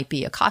home, it might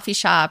be a coffee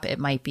shop, it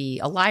might be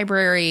a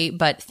library,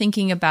 but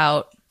thinking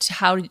about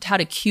how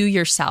to cue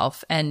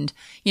yourself. And,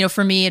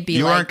 for me, it'd be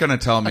you like, aren't going to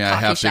tell me I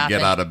have to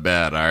get out of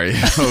bed, are you?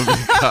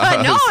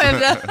 No,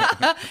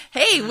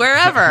 hey,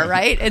 wherever,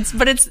 right?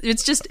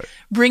 It's just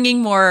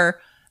bringing more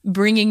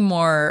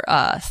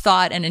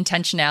thought and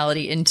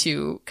intentionality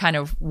into kind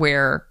of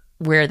where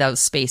those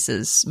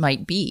spaces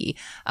might be.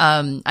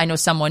 I know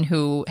someone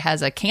who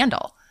has a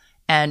candle,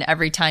 and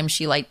every time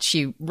she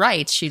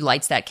writes, she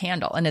lights that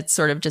candle, and it's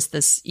sort of just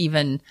this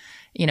even,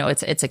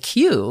 it's a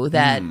cue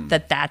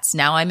that's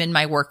now I'm in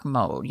my work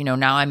mode.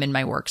 Now I'm in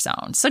my work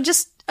zone. So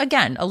just,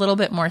 again, a little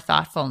bit more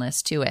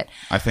thoughtfulness to it.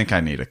 I think I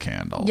need a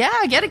candle. Yeah,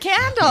 get a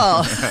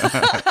candle.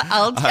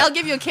 I'll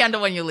give you a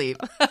candle when you leave.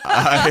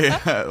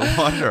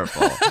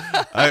 Wonderful.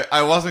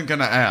 I wasn't going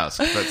to ask,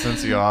 but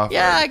since you offered.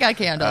 Yeah, I got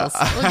candles.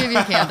 We'll give you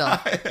a candle.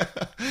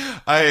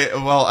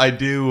 I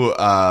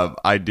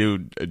do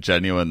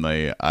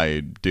genuinely,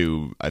 I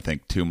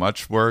think, too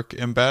much work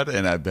in bed,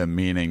 and I've been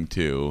meaning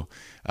to.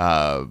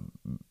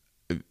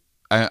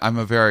 I'm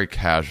a very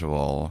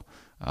casual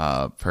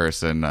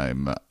person.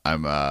 I'm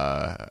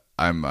a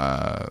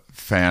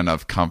fan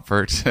of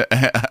comfort,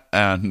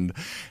 and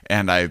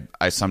I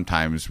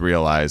sometimes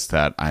realize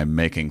that I'm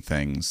making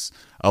things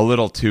a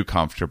little too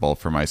comfortable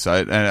for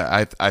myself.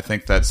 And I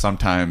think that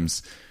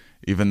sometimes,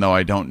 even though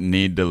I don't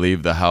need to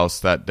leave the house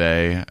that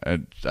day,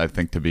 I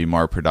think to be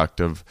more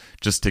productive,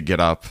 just to get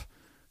up,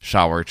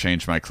 shower,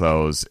 change my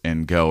clothes,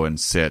 and go and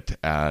sit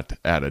at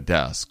a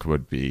desk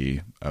would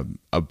be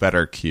a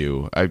better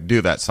cue. I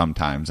do that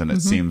sometimes, and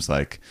it seems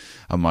like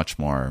a much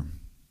more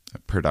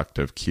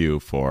productive cue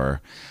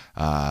for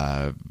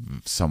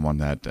someone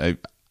that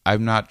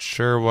I'm not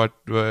sure what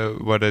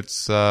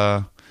it's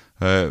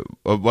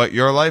what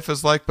your life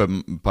is like,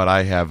 but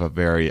I have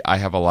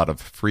a lot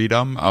of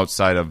freedom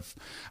outside of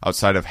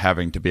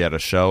having to be at a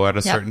show at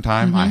a certain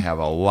time. I have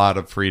a lot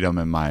of freedom,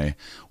 and my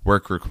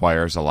work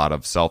requires a lot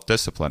of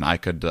self-discipline. I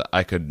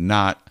could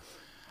not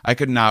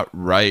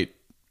write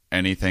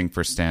anything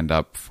for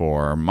stand-up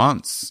for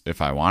months if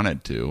I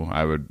wanted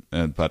to.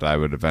 But I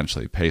would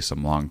eventually pay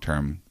some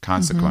long-term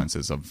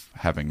consequences of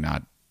having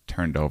not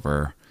turned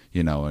over,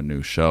 a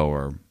new show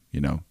or,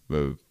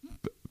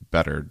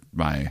 bettered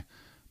my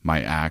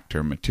act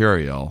or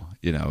material,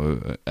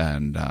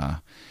 and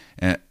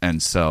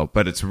so,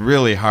 but it's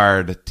really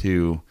hard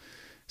to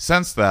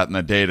sense that in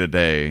the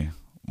day-to-day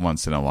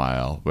once in a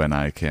while when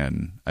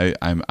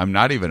I'm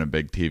not even a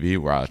big TV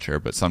watcher,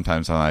 but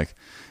sometimes I'm like,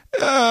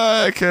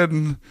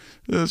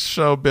 this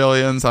show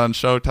Billions on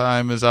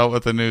Showtime is out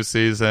with a new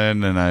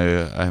season, and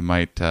I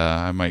might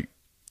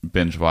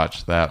binge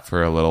watch that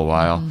for a little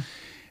while.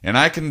 And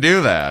I can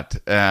do that,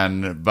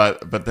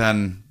 but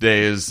then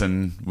days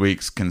and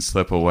weeks can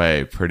slip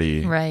away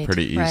pretty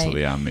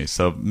easily on me.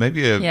 So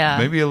maybe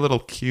a little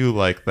cue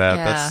like that.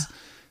 Yeah.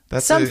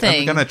 That's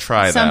something. I'm gonna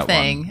try that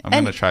one. I'm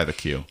gonna try the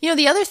cue.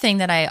 The other thing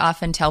that I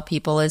often tell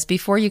people is,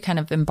 before you kind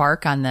of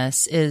embark on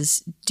this,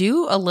 is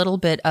do a little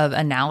bit of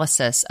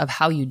analysis of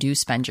how you do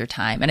spend your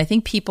time. And I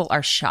think people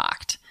are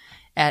shocked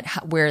at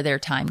where their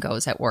time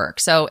goes at work.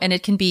 So, and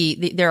it can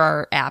be, there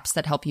are apps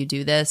that help you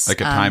do this. Like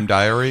a time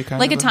diary kind of?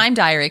 Like a time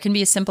diary. It can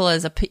be as simple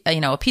as a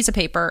piece of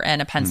paper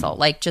and a pencil.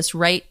 Like, just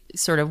write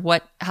sort of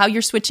how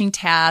you're switching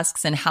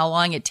tasks and how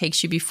long it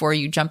takes you before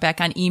you jump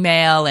back on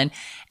email. And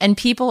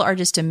people are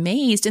just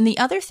amazed. And the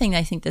other thing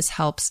I think this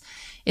helps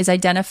is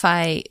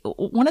identify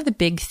one of the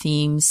big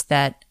themes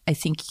that I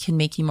think can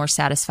make you more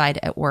satisfied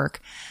at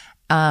work.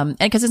 And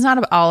because it's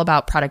not all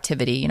about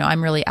productivity,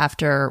 I'm really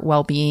after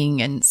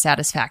well-being and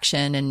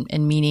satisfaction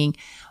and meaning.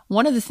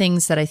 One of the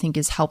things that I think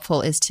is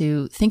helpful is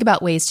to think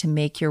about ways to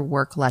make your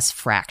work less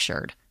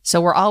fractured. So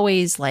we're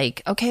always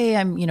like, okay,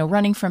 I'm,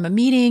 running from a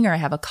meeting, or I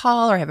have a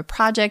call, or I have a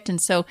project.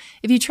 And so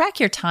if you track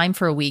your time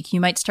for a week,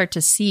 you might start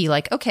to see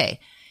like, okay,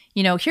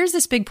 here's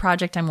this big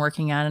project I'm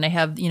working on, and I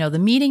have, the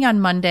meeting on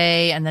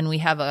Monday, and then we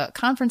have a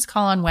conference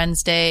call on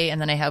Wednesday,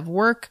 and then I have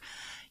work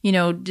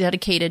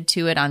dedicated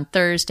to it on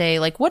Thursday.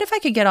 Like, what if I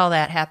could get all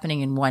that happening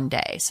in one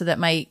day, so that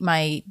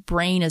my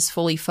brain is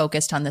fully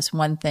focused on this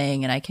one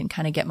thing, and I can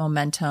kind of get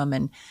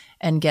momentum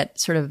and get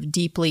sort of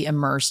deeply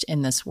immersed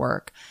in this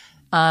work.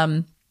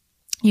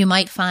 You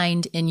might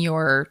find in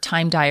your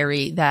time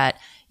diary that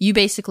you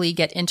basically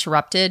get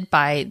interrupted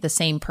by the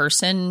same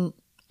person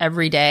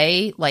every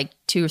day, like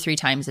 2 or 3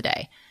 times a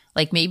day.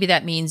 Like, maybe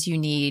that means you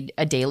need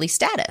a daily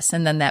status,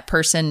 and then that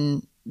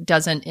person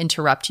doesn't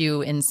interrupt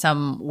you in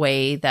some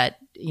way that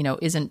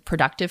isn't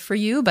productive for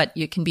you, but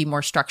you can be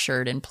more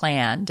structured and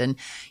planned. And,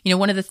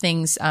 one of the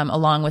things,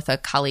 along with a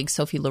colleague,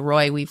 Sophie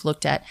Leroy, we've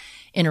looked at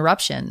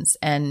interruptions.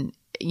 And,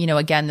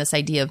 again, this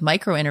idea of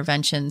micro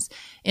interruptions,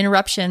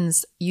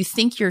 you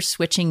think you're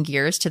switching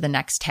gears to the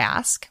next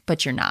task,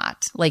 but you're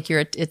not. Like,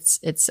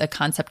 it's a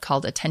concept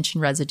called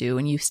attention residue,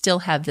 and you still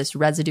have this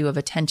residue of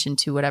attention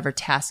to whatever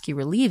task you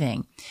were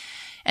leaving.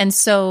 And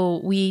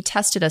so we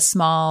tested a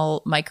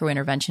small micro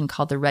intervention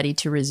called the Ready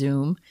to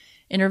Resume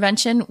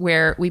intervention,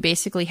 where we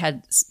basically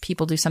had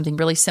people do something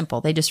really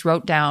simple. They just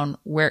wrote down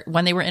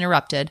when they were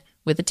interrupted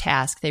with a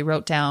task, they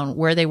wrote down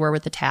where they were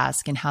with the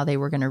task and how they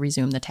were going to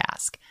resume the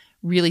task.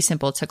 Really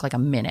simple. It took like a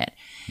minute.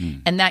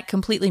 And that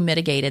completely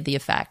mitigated the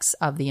effects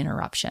of the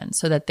interruption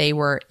so that they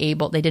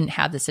didn't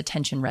have this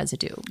attention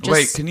residue.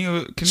 Wait, can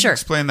you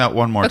explain that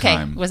one more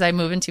time? Was I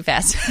moving too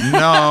fast?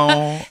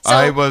 No,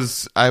 I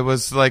was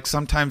like,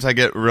 sometimes I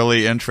get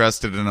really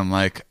interested and I'm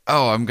like,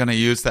 oh, I'm going to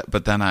use that.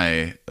 But then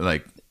I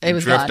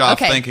drift off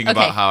thinking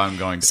about how I'm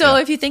going to. So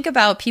if you think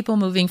about people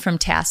moving from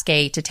task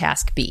A to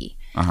task B,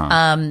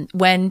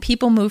 when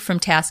people move from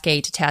task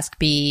A to task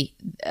B,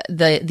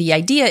 the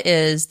idea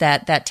is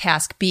that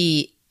task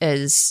B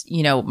is,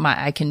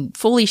 I can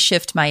fully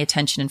shift my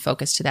attention and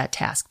focus to that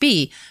task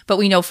B, but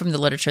we know from the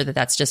literature that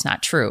that's just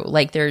not true.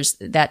 Like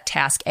that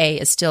task A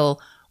is still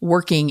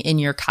working in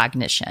your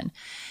cognition.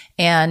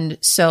 And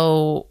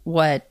so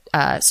what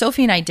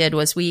Sophie and I did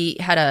was we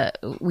had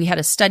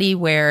a study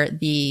where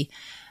during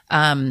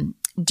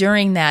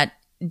that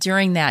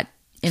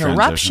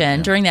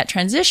interruption, during that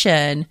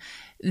transition,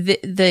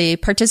 the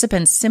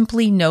participants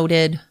simply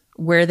noted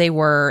where they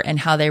were and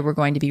how they were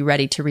going to be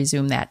ready to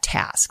resume that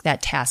task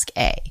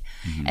A.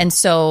 And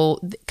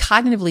so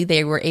cognitively,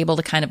 they were able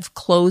to kind of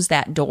close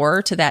that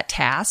door to that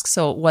task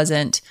so it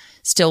wasn't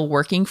still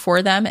working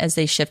for them as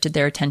they shifted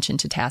their attention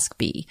to task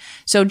B.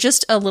 So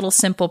just a little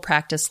simple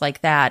practice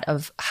like that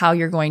of how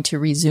you're going to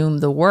resume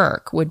the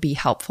work would be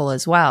helpful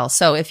as well.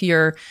 So if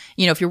you're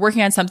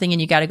working on something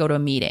and you got to go to a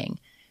meeting,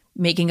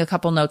 making a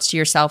couple notes to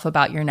yourself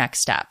about your next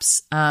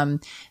steps.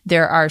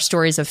 There are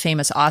stories of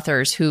famous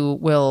authors who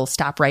will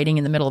stop writing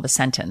in the middle of a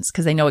sentence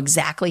because they know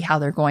exactly how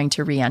they're going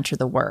to re-enter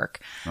the work.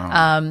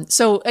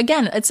 So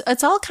again,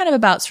 it's all kind of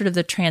about sort of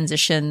the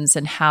transitions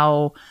and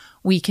how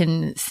we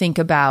can think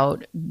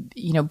about,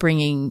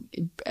 bringing,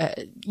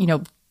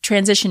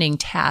 transitioning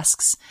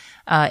tasks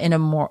in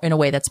a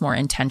way that's more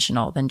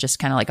intentional than just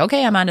kind of like,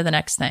 okay, I'm on to the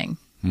next thing.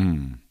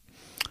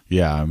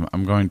 Yeah,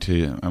 I'm going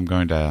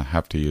to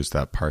have to use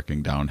that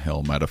parking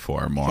downhill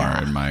metaphor more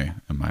in my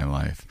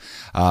life.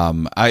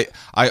 I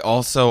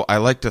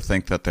like to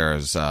think that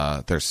there's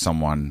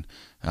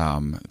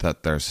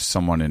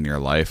someone in your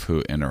life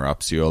who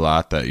interrupts you a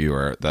lot, that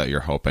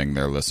you're hoping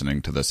they're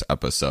listening to this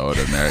episode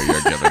and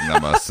you're giving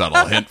them a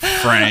subtle hint,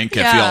 Frank,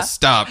 if you'll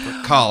stop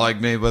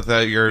calling me with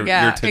your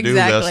to-do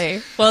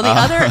list. Well,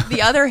 the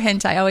other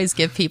hint I always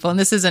give people,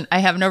 and I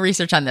have no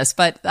research on this,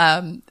 but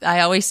I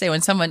always say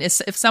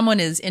if someone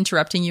is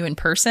interrupting you in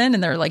person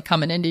and they're like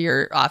coming into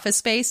your office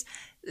space,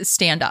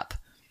 stand up.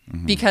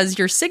 Because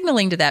you're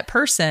signaling to that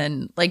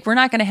person, like, we're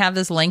not going to have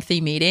this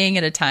lengthy meeting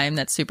at a time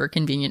that's super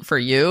convenient for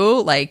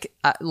you. Like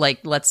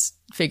let's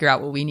figure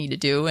out what we need to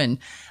do. And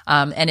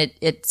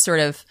it sort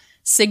of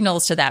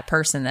signals to that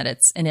person that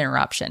it's an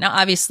interruption. Now,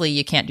 obviously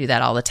you can't do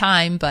that all the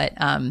time, but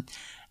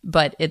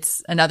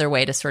it's another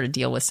way to sort of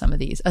deal with some of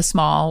these, a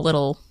small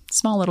little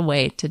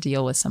way to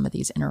deal with some of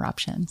these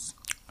interruptions.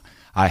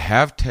 I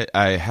have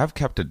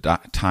kept a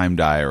time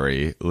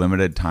diary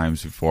limited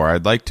times before.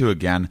 I'd like to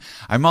again.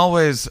 I'm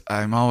always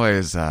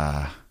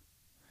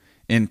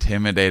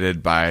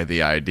intimidated by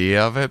the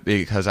idea of it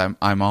because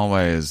I'm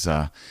always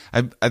I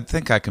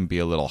think I can be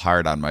a little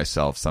hard on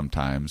myself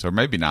sometimes, or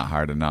maybe not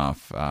hard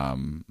enough,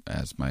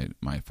 as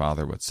my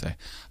father would say.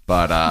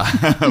 But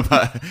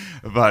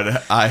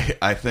but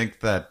I think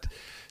that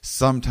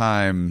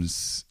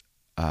sometimes.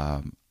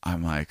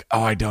 I'm like,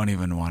 oh, I don't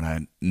even want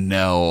to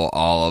know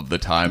all of the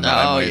time that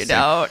I'm wasting.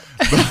 No,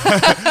 you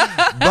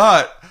don't.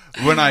 But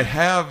when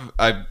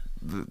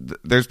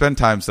there's been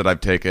times that I've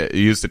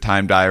used a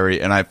time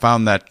diary, and I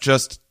found that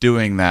just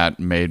doing that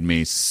made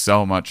me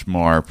so much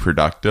more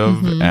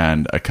productive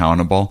and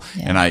accountable.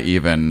 Yeah. And I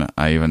even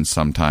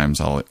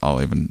sometimes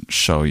I'll even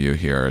show you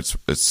here. It's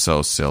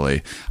so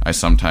silly. I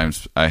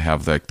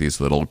have like these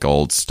little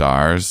gold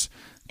stars.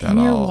 In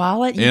your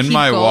wallet? In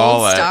my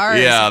wallet. Stars.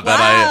 Yeah.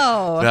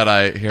 Wow.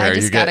 Here, I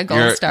just got a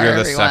gold star, you're the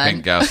everyone.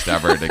 second guest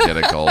ever to get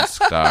a gold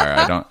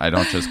star. I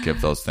don't just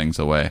give those things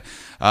away.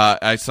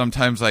 I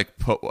sometimes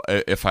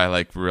if I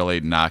like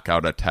really knock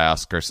out a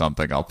task or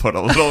something, I'll put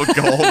a little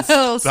gold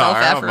star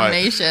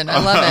self-affirmation.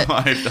 I love it.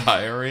 My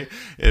diary.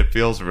 It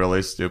feels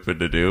really stupid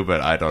to do,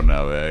 but I don't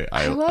know.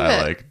 I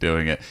like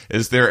doing it.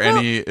 Is there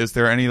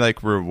any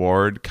like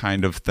reward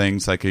kind of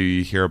things like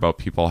you hear about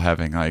people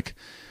having like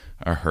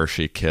a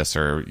Hershey kiss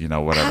or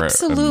whatever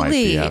it might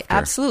be after?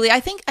 Absolutely.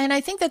 I think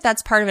that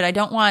that's part of it.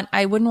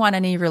 I wouldn't want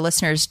any of your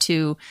listeners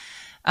to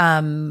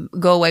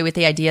go away with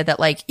the idea that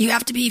like you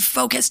have to be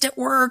focused at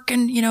work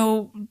and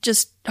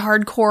just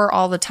hardcore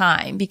all the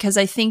time, because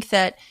I think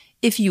that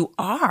if you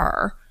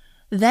are,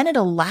 then it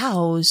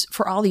allows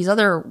for all these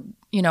other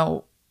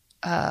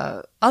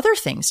other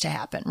things to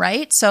happen,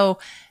 right? So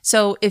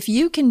if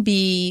you can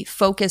be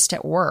focused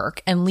at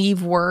work and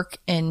leave work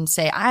and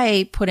say,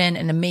 I put in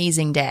an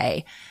amazing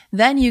day,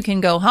 then you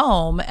can go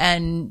home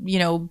and,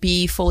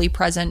 be fully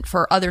present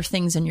for other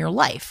things in your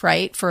life,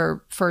 right?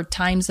 For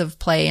times of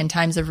play and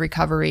times of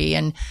recovery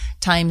and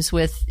times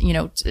with,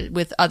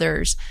 with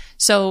others.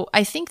 So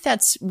I think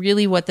that's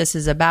really what this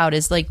is about,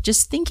 is like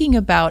just thinking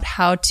about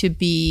how to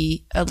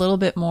be a little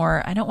bit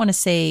more, I don't want to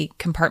say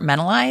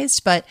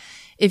compartmentalized, but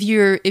if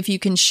you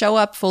can show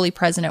up fully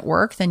present at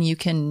work, then you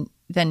can,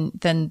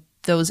 then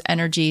those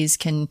energies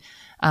can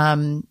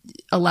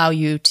allow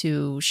you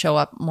to show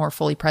up more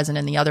fully present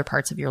in the other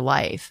parts of your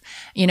life,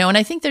 and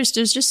I think there's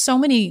just so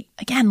many,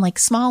 again, like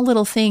small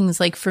little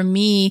things. Like for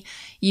me,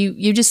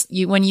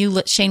 when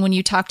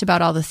you talked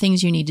about all the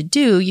things you need to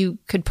do, you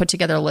could put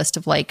together a list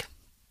of like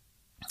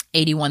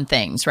 81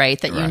 things,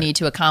 right? That you need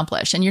to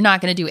accomplish, and you're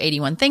not going to do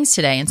 81 things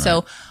today. And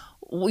so,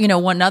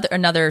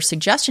 another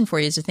suggestion for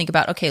you is to think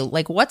about, okay,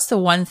 like what's the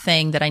one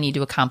thing that I need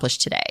to accomplish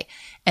today?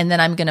 And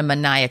then I'm going to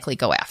maniacally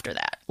go after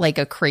that like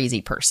a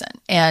crazy person.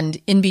 And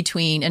in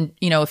between, and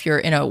if you're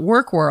in a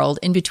work world,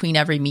 in between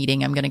every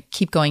meeting, I'm going to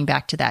keep going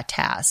back to that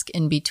task.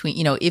 In between,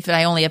 if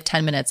I only have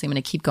 10 minutes, I'm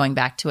going to keep going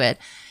back to it.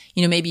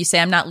 Maybe you say,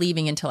 I'm not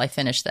leaving until I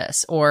finish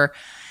this. Or,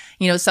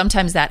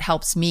 sometimes that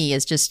helps me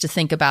is just to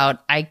think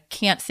about, I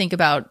can't think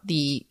about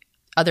the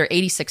other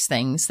 86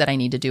 things that I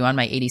need to do on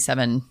my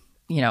 87,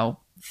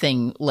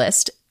 thing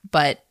list,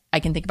 but I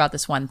can think about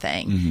this one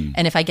thing. Mm-hmm.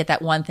 And if I get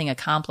that one thing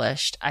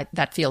accomplished,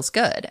 that feels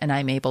good. And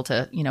I'm able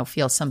to,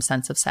 feel some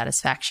sense of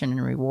satisfaction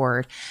and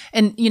reward.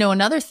 And,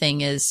 another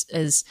thing is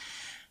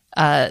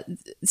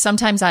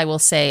sometimes I will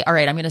say, all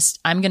right,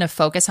 I'm going to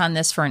focus on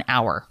this for an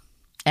hour.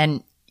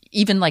 And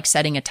even like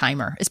setting a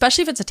timer,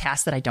 especially if it's a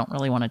task that I don't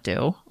really want to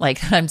do, like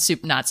I'm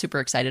not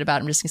super excited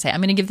about, I'm just gonna say, I'm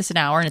going to give this an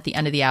hour. And at the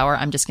end of the hour,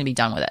 I'm just going to be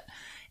done with it.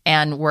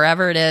 And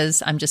wherever it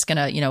is, I'm just going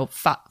to,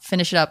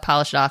 finish it up,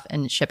 polish it off,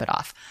 and ship it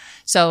off.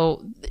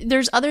 So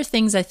there's other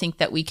things I think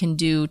that we can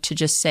do to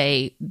just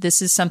say,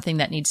 this is something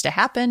that needs to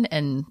happen,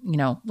 and,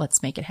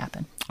 let's make it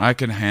happen. I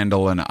can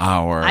handle an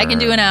hour. I can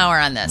do an hour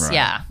on this. Right.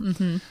 Yeah.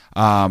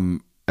 Mm-hmm.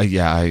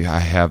 I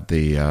have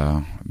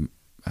the,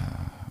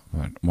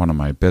 one of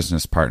my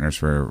business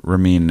partners,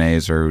 Ramin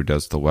Nazer, who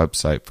does the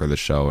website for the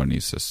show. And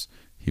he's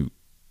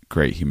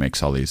great. He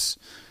makes all these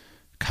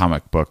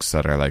comic books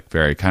that are like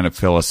very kind of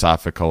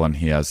philosophical, and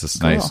he has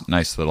this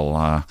nice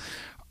little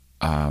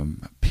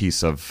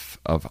piece of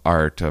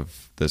art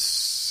of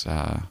this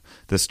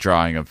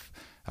drawing of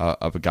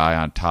a guy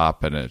on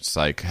top, and it's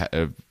like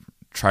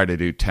try to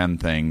do 10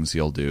 things,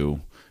 you'll do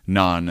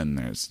none, and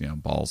there's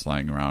balls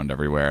lying around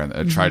everywhere.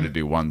 And try to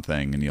do one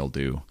thing, and you'll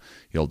do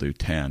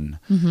 10.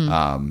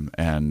 Mm-hmm.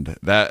 And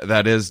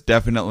that is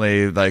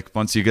definitely like,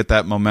 once you get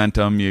that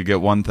momentum, you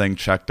get one thing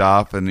checked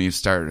off, and you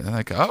start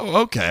like,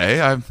 oh,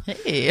 okay, I'm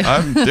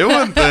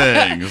doing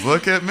things.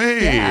 Look at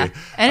me. Yeah.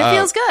 And it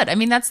feels good. I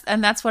mean,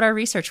 that's what our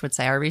research would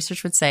say. Our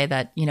research would say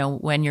that,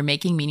 when you're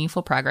making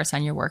meaningful progress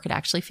on your work, it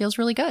actually feels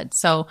really good.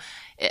 So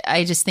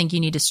I just think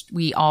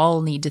we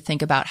all need to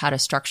think about how to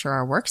structure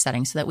our work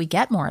setting so that we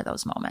get more of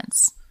those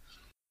moments.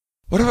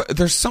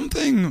 There's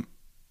something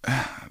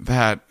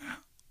that,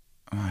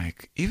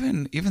 like,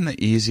 even the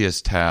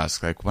easiest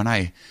task, like when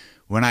I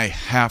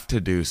have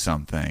to do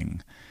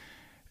something,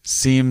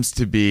 seems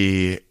to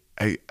be,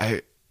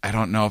 I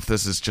don't know if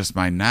this is just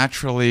my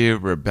naturally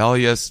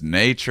rebellious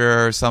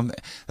nature or something.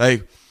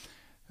 Like,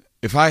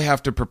 if I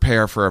have to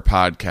prepare for a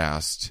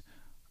podcast,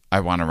 I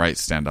want to write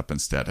stand-up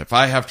instead. If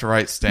I have to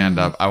write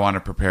stand-up, I want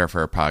to prepare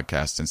for a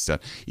podcast instead.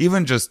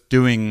 Even just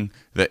doing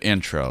the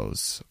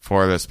intros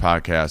for this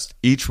podcast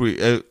each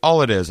week,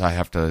 all it is, I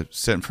have to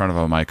sit in front of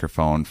a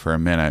microphone for a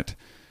minute,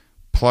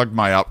 plug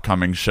my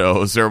upcoming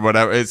shows or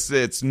whatever.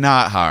 It's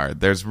not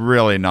hard. There's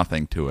really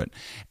nothing to it.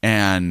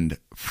 And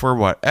for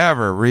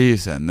whatever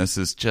reason, this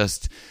is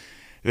just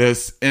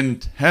this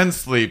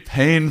intensely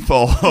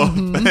painful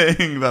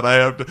thing that I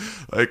have to,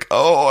 like,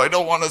 I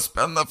don't want to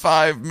spend the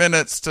 5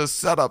 minutes to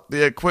set up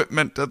the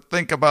equipment to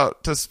think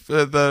about,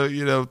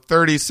 the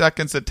 30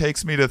 seconds it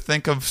takes me to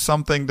think of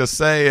something to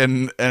say,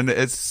 and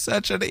it's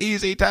such an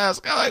easy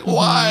task. I'm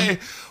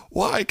like,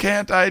 why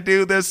can't I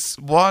do this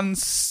one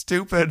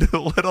stupid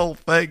little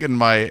thing? And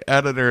my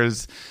editor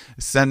is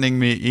sending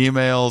me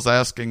emails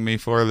asking me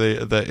for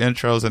the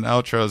intros and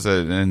outros,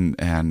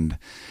 and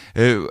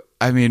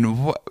I mean,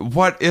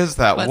 what is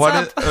that?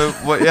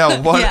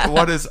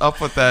 What is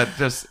up with that?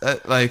 Just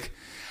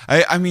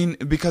I mean,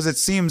 because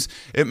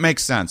it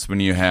makes sense when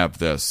you have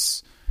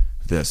this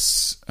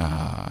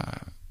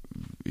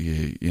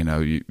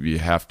you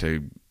have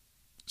to,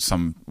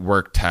 some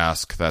work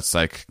task that's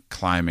like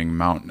climbing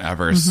Mount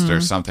Everest or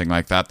something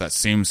like that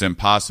seems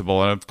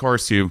impossible, and of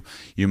course you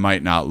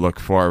might not look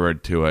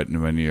forward to it.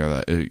 And when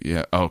you're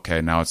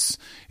okay, now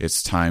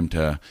it's time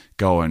to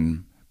go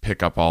and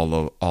pick up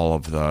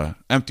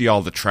empty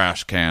all the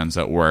trash cans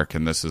at work,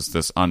 and this is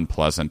this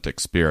unpleasant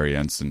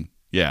experience, and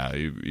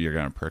you're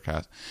gonna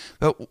procrastinate.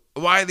 But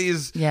why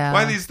these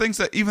things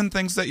that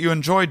you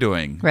enjoy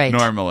doing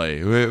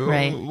normally?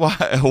 Right.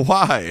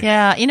 Why?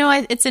 Yeah,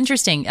 it's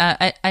interesting.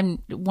 I'm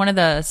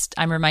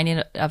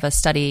reminded of a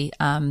study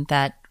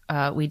that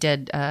we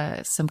did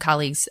some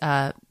colleagues,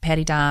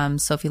 Patty Dom,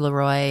 Sophie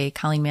Leroy,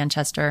 Colleen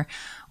Manchester.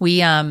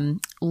 We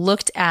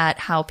looked at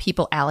how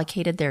people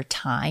allocated their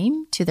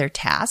time to their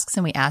tasks,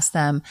 and we asked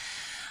them,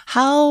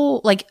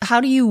 how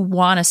do you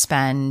want to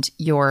spend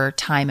your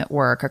time at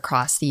work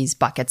across these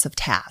buckets of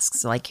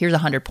tasks? Like, here's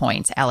 100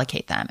 points,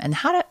 allocate them. And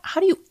how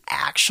do you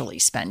actually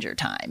spend your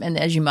time? And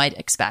as you might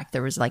expect,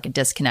 there was like a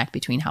disconnect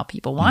between how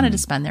people wanted to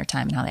spend their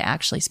time and how they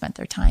actually spent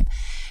their time.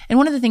 And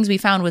one of the things we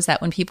found was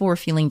that when people were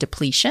feeling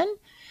depletion,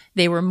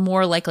 they were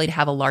more likely to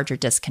have a larger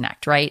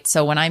disconnect, right?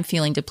 So when I'm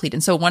feeling depleted,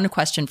 and so one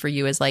question for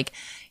you is like,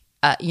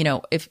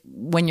 if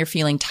when you're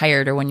feeling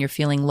tired or when you're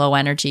feeling low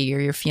energy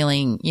or you're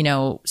feeling,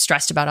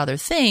 stressed about other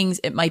things,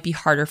 it might be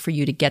harder for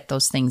you to get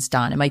those things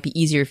done. It might be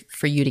easier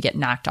for you to get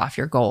knocked off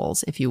your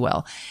goals, if you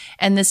will.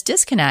 And this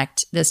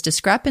disconnect, this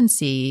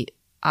discrepancy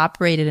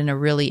operated in a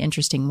really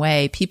interesting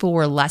way. People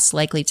were less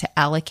likely to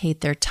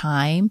allocate their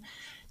time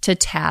to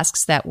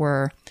tasks that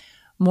were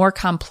more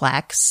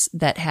complex,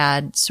 that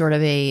had sort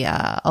of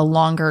a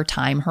longer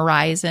time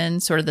horizon,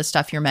 sort of the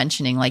stuff you're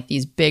mentioning, like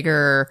these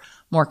bigger,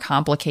 more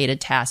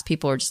complicated tasks.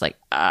 People are just like,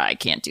 I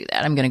can't do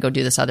that. I'm going to go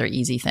do this other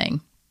easy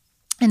thing.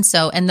 And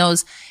so, and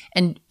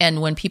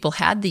when people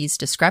had these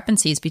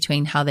discrepancies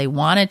between how they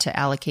wanted to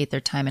allocate their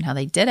time and how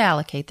they did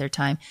allocate their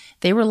time,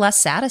 they were less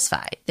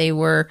satisfied. They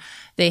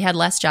had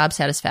less job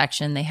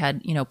satisfaction. They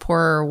had,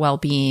 poorer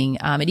well-being.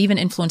 It even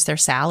influenced their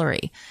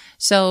salary.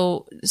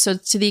 So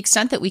to the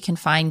extent that we can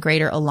find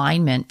greater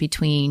alignment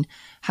between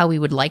how we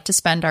would like to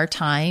spend our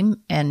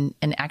time and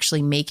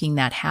actually making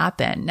that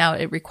happen. Now,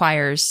 it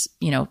requires,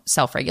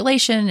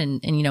 self-regulation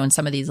and in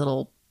some of these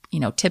little,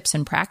 tips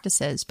and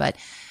practices, but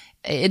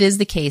it is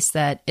the case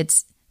that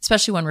it's,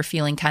 especially when we're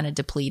feeling kind of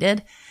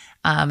depleted.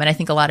 And I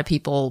think a lot of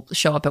people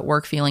show up at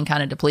work feeling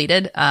kind of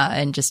depleted,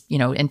 and just,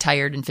 and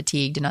tired and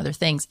fatigued and other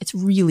things. It's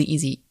really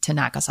easy to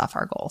knock us off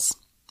our goals.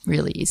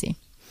 Really easy.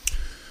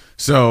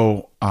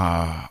 So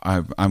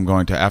I'm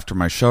going to, after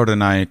my show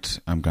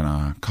tonight, I'm going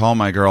to call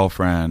my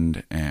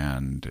girlfriend,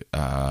 and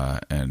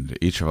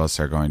each of us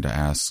are going to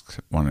ask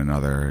one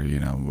another,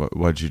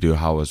 what'd you do?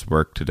 How was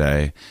work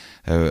today?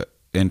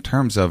 In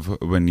terms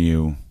of when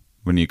you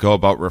go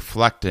about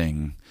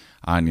reflecting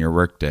on your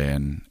workday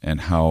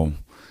and how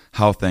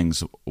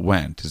things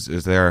went,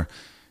 is there,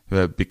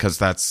 because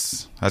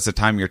that's a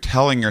time you're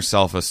telling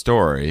yourself a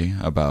story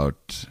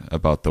about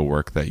the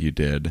work that you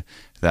did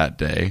that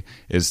day.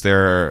 Is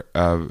there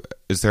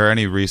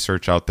any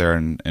research out there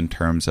in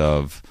terms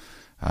of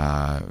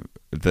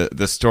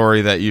the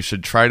story that you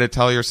should try to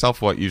tell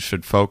yourself, what you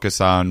should focus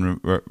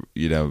on,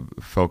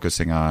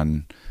 focusing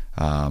on,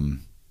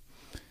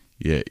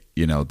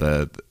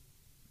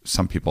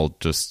 some people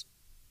just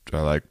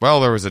are like, well,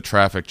 there was a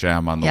traffic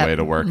jam on the way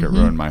to work. It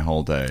ruined my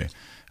whole day.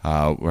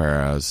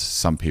 Whereas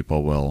some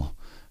people will,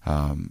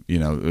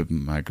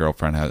 my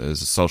girlfriend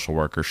is a social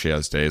worker. She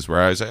has days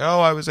where I say,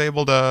 I was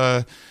able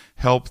to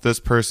help this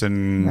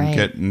person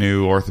get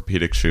new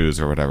orthopedic shoes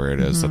or whatever it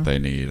is that they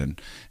need,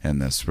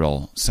 and this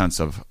real sense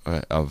of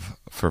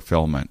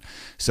fulfillment.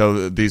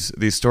 So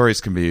these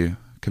stories can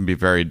be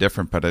very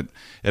different, but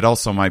it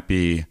also might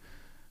be,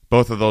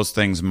 both of those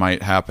things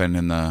might happen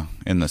in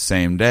the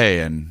same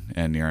day,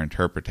 and your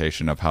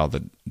interpretation of how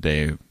the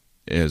day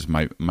is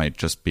might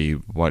just be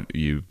what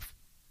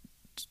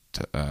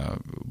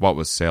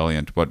was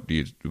salient, what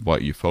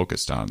you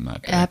focused on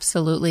that day.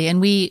 Absolutely. And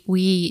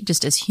we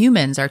just, as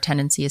humans, our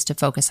tendency is to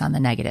focus on the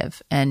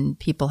negative, and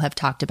people have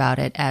talked about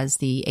it as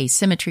the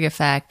asymmetry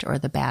effect, or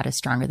the bad is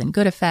stronger than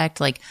good effect.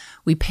 Like,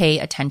 we pay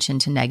attention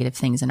to negative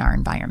things in our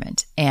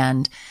environment,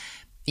 and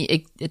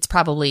it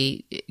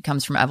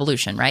comes from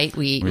evolution, right?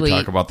 We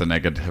talk about the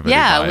negativity bias.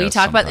 Yeah, we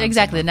talk about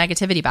exactly the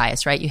negativity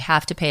bias, right? You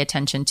have to pay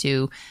attention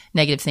to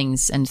negative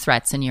things and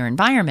threats in your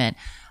environment.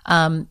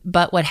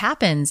 But what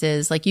happens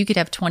is, like, you could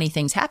have 20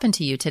 things happen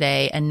to you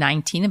today and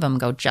 19 of them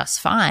go just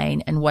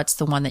fine. And what's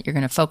the one that you're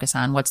going to focus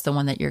on? What's the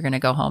one that you're going to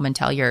go home and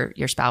tell your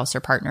spouse or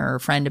partner or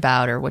friend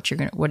about, or what are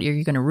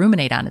you going to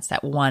ruminate on? It's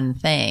that one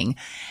thing.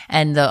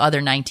 And the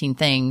other 19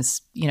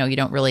 things, you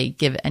don't really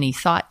give any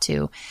thought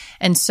to.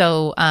 And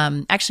so,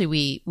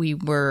 actually we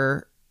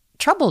were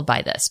troubled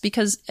by this,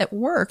 because at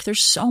work,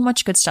 there's so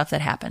much good stuff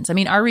that happens. I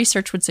mean, our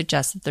research would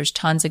suggest that there's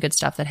tons of good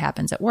stuff that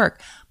happens at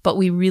work, but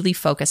we really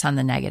focus on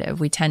the negative.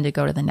 We tend to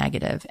go to the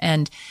negative.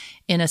 And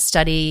in a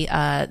study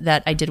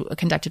that I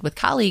conducted with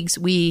colleagues,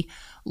 we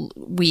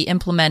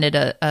implemented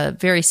a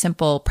very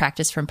simple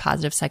practice from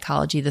positive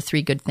psychology, the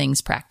 3 good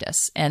things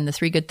practice. And the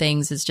 3 good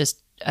things is just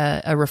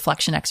a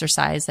reflection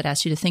exercise that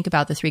asks you to think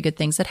about the 3 good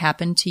things that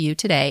happened to you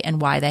today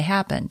and why they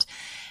happened.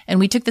 And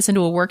we took this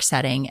into a work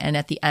setting, and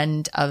at the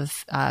end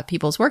of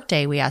people's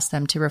workday, we asked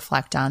them to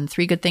reflect on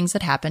 3 good things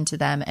that happened to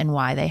them and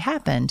why they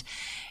happened.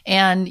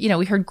 And,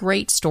 we heard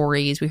great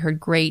stories, we heard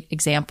great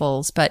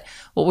examples, but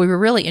what we were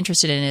really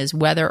interested in is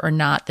whether or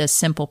not this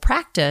simple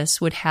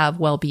practice would have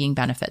well-being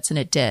benefits, and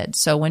it did.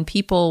 So when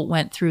people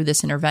went through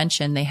this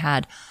intervention, they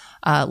had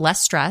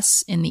less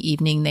stress in the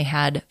evening, they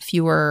had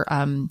fewer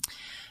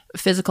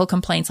physical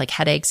complaints like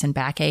headaches and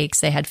backaches.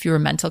 They had fewer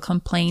mental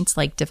complaints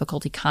like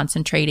difficulty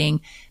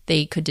concentrating.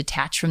 They could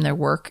detach from their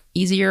work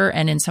easier.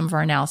 And in some of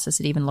our analysis,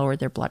 it even lowered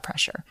their blood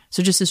pressure.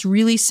 So just this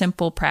really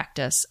simple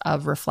practice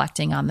of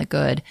reflecting on the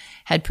good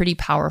had pretty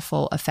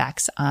powerful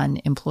effects on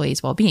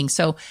employees' well-being.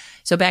 So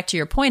back to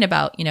your point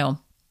about,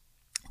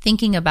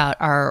 thinking about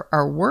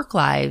our work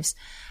lives,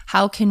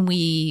 how can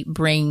we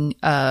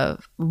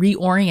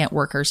reorient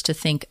workers to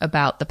think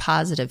about the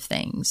positive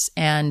things?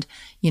 And,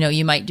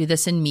 you might do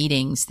this in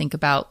meetings, think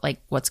about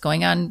like what's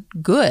going on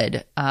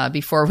good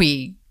before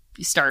we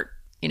start,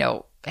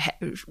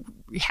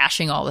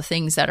 hashing all the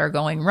things that are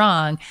going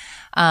wrong.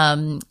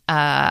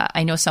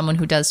 I know someone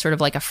who does sort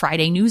of like a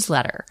Friday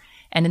newsletter.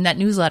 And in that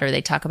newsletter,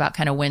 they talk about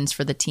kind of wins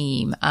for the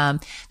team.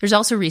 There's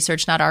also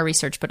research, not our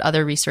research, but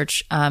other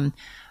research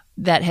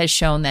that has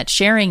shown that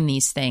sharing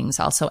these things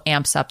also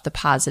amps up the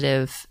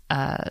positive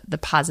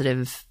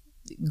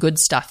good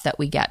stuff that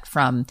we get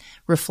from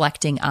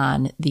reflecting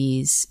on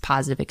these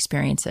positive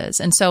experiences.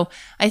 And so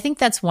I think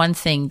that's one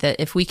thing that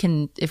if we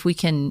can,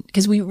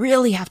 because we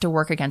really have to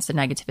work against the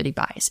negativity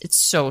bias. It's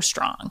so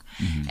strong.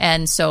 Mm-hmm.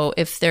 And so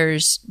if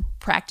there's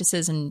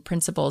practices and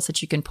principles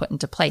that you can put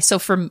into place. So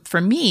for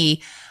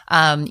me,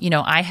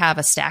 I have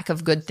a stack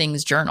of good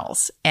things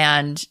journals,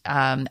 and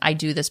I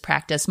do this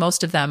practice.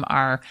 Most of them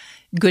are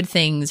good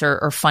things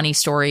or funny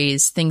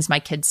stories, things my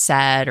kids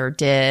said or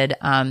did,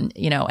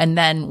 and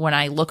then when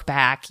I look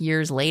back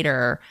years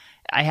later,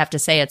 I have to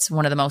say it's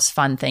one of the most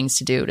fun things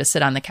to do, to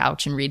sit on the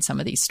couch and read some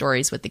of these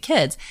stories with the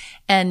kids.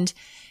 And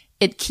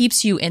it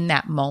keeps you in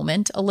that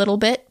moment a little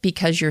bit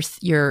because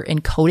you're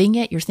encoding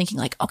it. You're thinking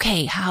like,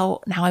 okay,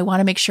 now I want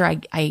to make sure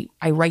I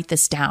write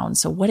this down.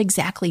 So what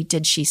exactly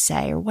did she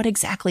say, or what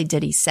exactly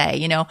did he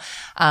say?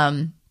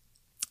 And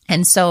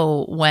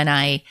so when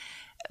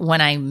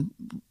I'm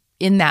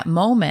in that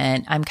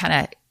moment,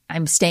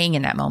 I'm staying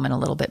in that moment a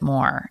little bit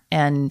more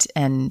and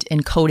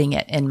encoding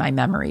it in my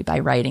memory by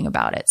writing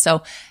about it.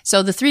 So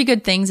the 3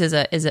 good things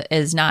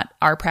is not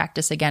our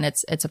practice. Again,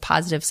 it's a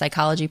positive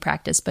psychology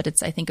practice, but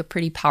it's, I think, a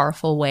pretty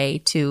powerful way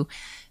to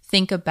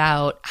think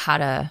about how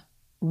to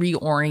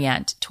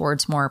reorient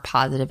towards more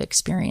positive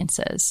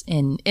experiences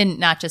in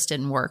not just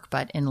in work,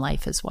 but in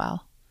life as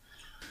well.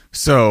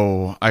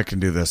 So I can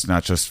do this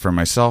not just for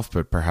myself,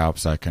 but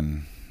perhaps I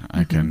can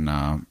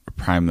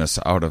prime this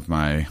out of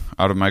my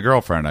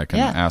girlfriend. I can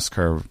ask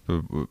her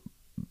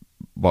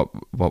what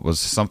was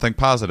something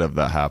positive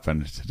that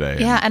happened today.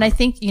 Yeah, and I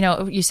think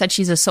you said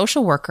she's a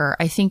social worker.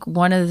 I think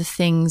one of the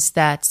things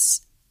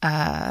that's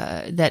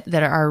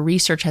that our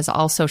research has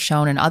also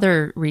shown, and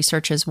other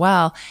research as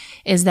well,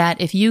 is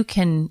that if you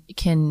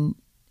can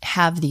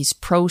have these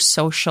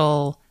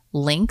pro-social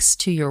links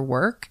to your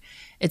work,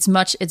 it's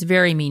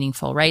very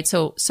meaningful, right?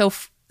 So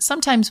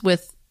sometimes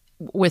with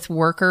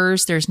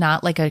workers, there's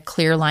not like a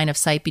clear line of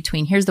sight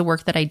between here's the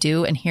work that I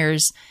do and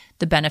here's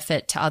the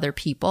benefit to other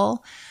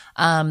people.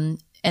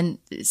 And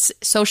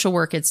social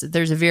work,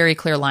 there's a very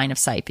clear line of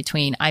sight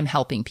between I'm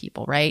helping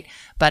people, right?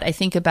 But I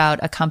think about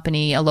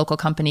a local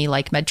company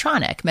like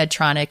Medtronic.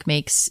 Medtronic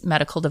makes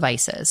medical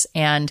devices.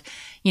 And,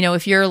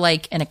 if you're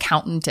like an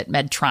accountant at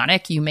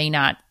Medtronic, you may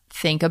not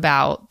think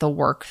about the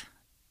work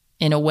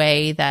in a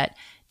way that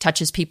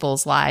touches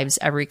people's lives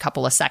every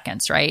couple of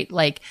seconds, right?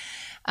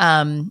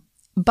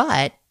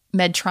 But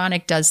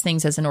Medtronic does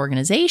things as an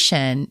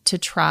organization to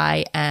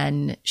try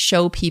and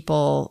show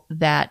people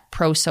that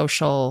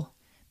pro-social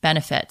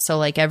benefit. So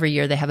like every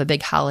year they have a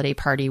big holiday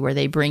party where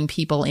they bring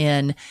people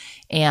in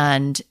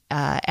and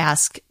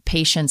ask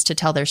patients to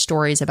tell their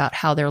stories about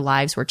how their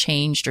lives were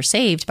changed or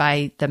saved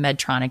by the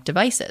Medtronic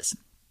devices.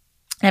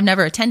 I've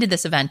never attended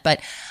this event, but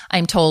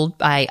I'm told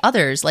by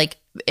others, like,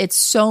 it's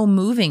so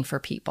moving for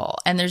people.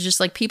 And there's just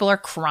like people are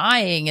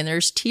crying and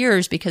there's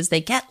tears because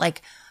they get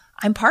like,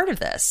 I'm part of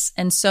this.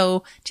 And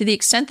so to the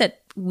extent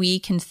that we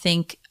can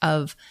think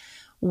of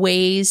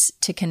ways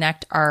to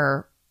connect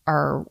our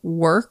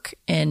work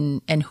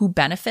and who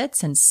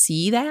benefits and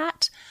see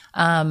that,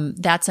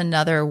 that's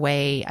another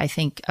way, I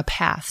think, a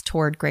path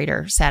toward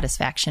greater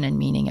satisfaction and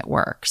meaning at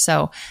work.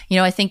 So,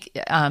 I think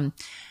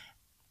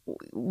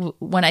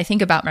when I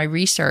think about my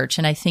research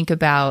and I think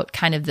about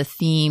kind of the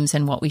themes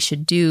and what we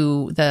should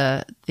do,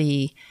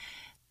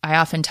 I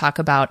often talk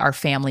about our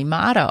family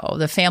motto.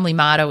 The family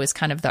motto is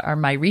kind of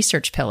my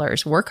research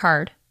pillars: work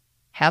hard,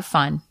 have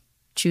fun,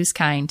 choose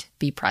kind,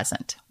 be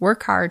present.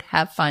 Work hard,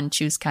 have fun,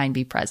 choose kind,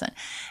 be present.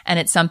 And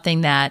it's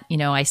something that,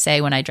 I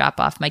say when I drop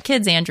off my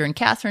kids, Andrew and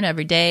Catherine,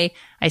 every day.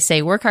 I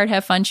say, work hard,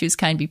 have fun, choose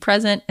kind, be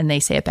present. And they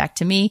say it back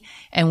to me.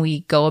 And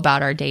we go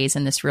about our days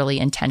in this really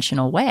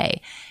intentional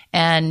way.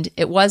 And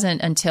it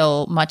wasn't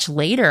until much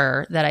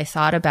later that I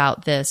thought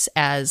about this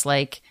as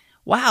like,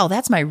 wow,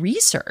 that's my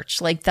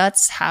research. Like,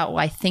 that's how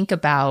I think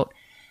about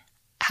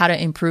how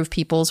to improve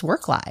people's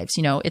work lives.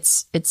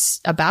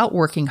 It's about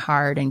working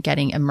hard and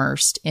getting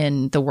immersed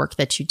in the work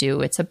that you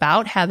do. It's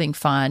about having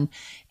fun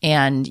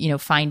and,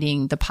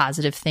 finding the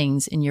positive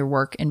things in your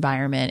work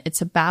environment.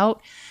 It's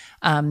about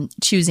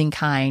choosing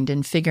kind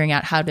and figuring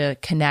out how to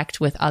connect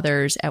with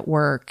others at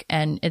work.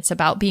 And it's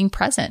about being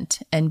present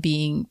and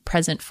being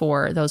present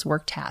for those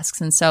work tasks.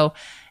 And so,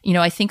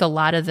 I think a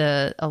lot of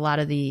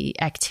the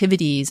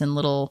activities and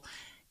little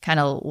kind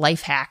of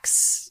life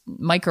hacks,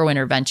 micro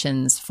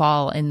interventions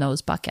fall in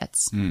those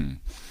buckets.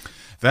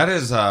 That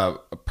is a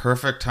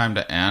perfect time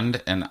to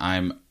end. And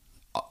I'm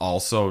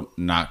also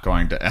not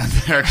going to end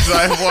there because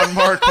I have one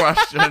more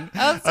question.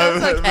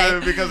 Okay.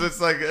 Because it's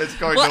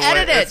going we'll to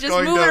edit it. Just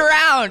move it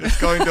around. It's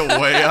going to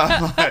weigh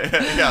on my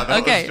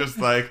that okay. was just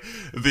like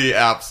the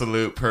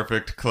absolute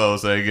perfect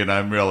closing, and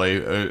I'm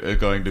really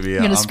going to be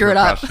an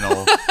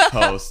unprofessional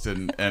host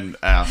and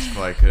ask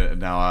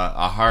now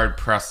a hard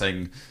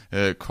pressing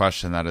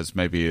question that is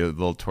maybe a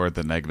little toward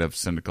the negative,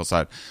 cynical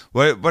side.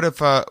 What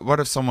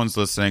if someone's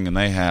listening and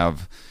they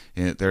have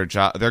their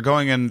job? They're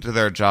going into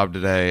their job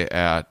today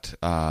at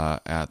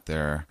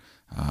their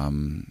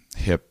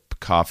hip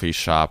coffee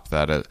shop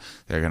that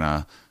they're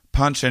gonna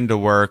punch into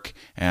work,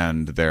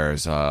 and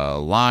there's a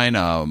line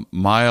a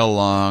mile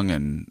long,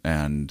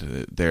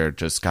 and they're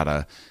just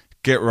gotta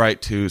get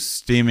right to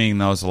steaming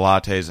those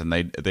lattes, and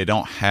they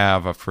don't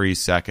have a free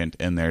second,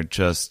 and they're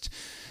just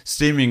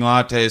steaming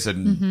lattes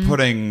and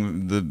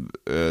putting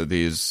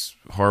these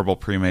horrible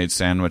pre-made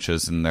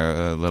sandwiches in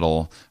their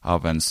little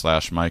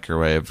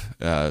oven/microwave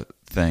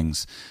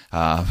things,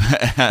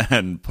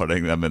 and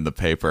putting them in the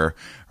paper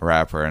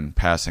wrapper and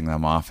passing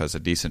them off as a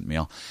decent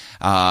meal.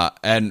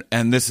 And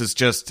this is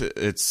just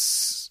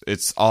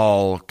it's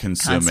all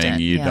consuming.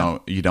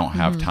 Constant, You don't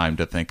have time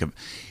to think of.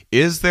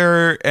 Is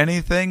there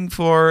anything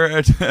for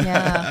a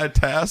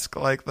task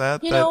like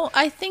that?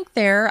 I think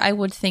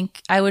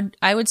I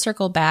would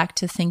circle back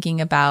to thinking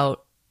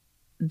about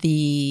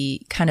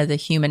the kind of the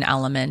human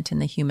element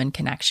and the human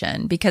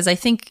connection, because I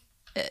think,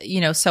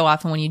 so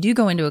often when you do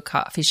go into a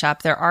coffee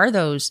shop, there are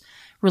those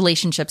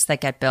relationships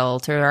that get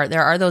built, or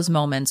there are those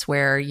moments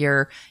where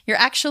you're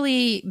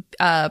actually,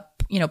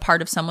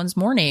 part of someone's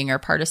morning, or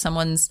part of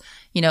someone's,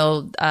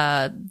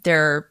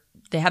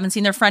 they haven't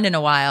seen their friend in a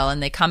while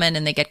and they come in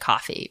and they get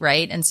coffee,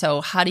 right? And so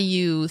how do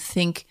you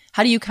kind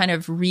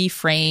of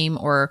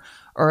reframe or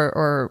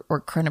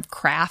kind of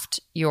craft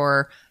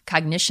your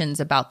cognitions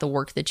about the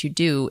work that you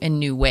do in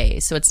new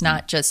ways? So it's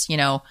not just,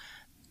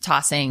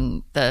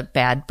 tossing the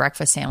bad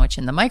breakfast sandwich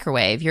in the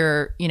microwave.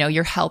 You're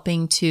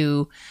helping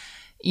to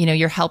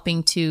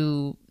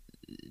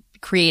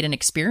create an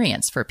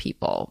experience for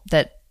people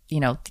that,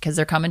 because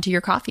they're coming to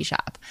your coffee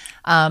shop.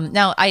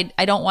 Now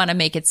I don't want to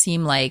make it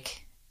seem like,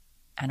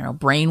 I don't know,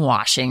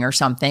 brainwashing or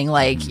something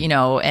like,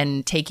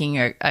 and taking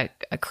a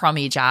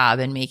crummy job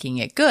and making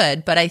it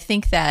good. But I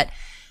think that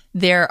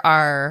there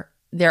are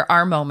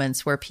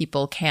moments where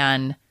people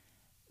can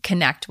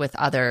connect with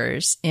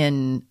others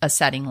in a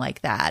setting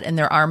like that. And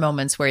there are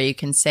moments where you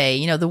can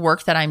say, the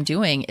work that I'm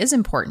doing is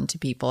important to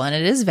people and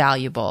it is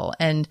valuable.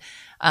 And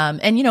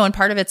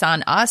part of it's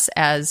on us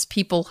as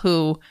people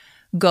who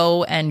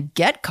go and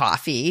get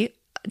coffee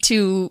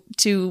to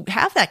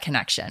have that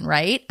connection,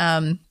 right?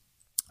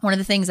 One of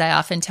the things I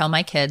often tell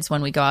my kids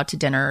when we go out to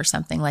dinner or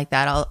something like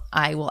that,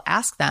 I will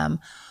ask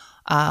them,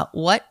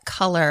 what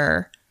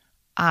color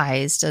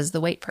eyes does the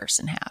wait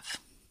person have?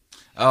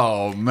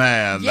 Oh,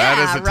 man, that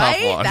is a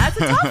tough one. That's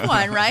a tough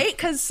one, right?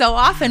 Because so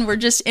often we're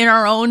just in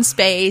our own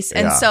space.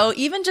 And so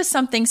even just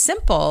something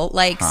simple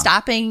like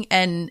stopping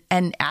and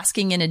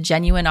asking in a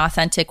genuine,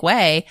 authentic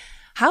way,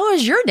 how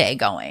is your day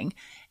going?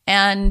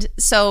 And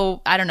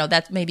so, I don't know,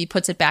 that maybe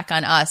puts it back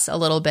on us a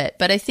little bit.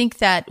 But I think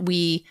that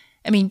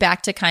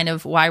back to kind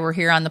of why we're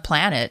here on the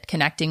planet,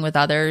 connecting with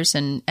others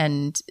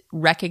and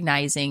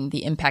recognizing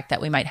the impact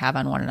that we might have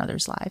on one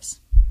another's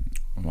lives.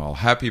 Well,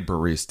 happy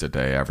Barista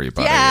Day,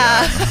 everybody.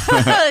 Yeah.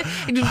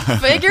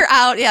 Figure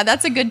out. Yeah,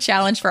 that's a good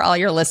challenge for all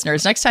your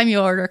listeners. Next time you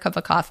order a cup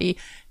of coffee,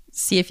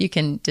 see if you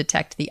can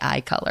detect the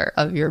eye color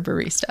of your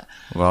barista.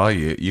 Well,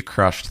 you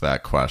crushed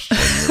that question.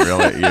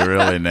 You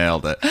really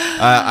nailed it.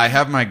 I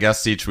have my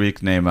guests each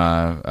week name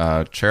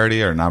a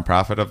charity or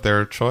nonprofit of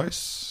their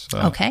choice.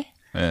 Okay.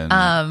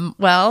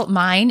 Well,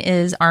 mine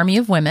is Army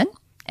of Women.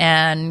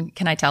 And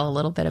can I tell a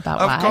little bit about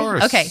why? Of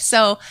course. Okay.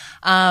 So,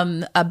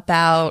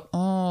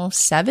 about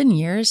 7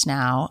 years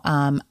now,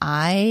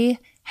 I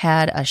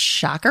had a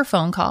shocker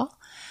phone call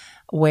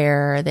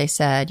where they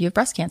said, you have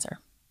breast cancer.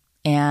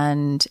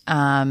 And,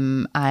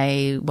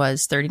 I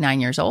was 39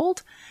 years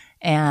old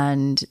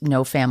and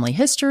no family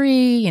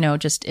history,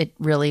 it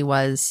really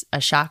was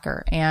a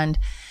shocker. And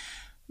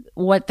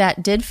what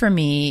that did for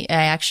me,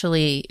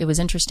 it was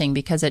interesting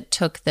because it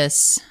took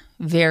this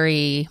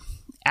very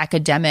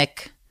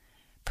academic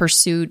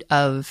pursuit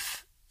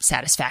of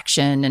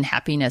satisfaction and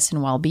happiness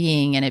and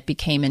well-being, and it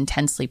became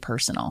intensely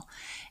personal.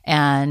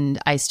 And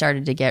I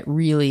started to get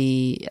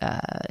really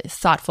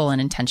thoughtful and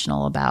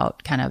intentional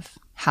about kind of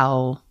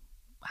how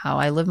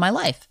I live my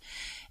life.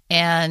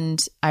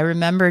 And I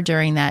remember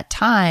during that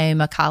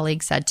time, a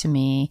colleague said to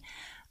me,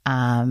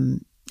 or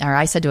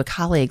I said to a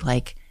colleague,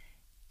 like,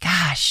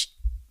 gosh,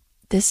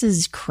 this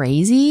is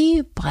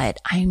crazy, but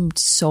I'm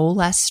so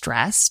less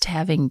stressed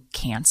having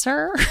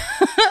cancer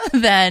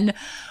than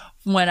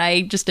when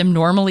I just am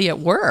normally at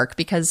work,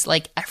 because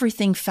like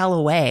everything fell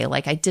away.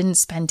 Like I didn't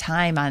spend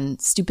time on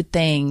stupid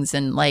things.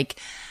 And like,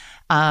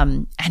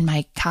 and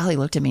my colleague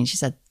looked at me and she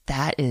said,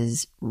 that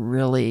is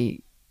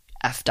really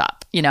effed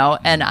up,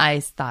 And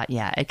I thought,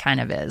 yeah, it kind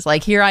of is.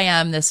 Like here I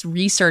am, this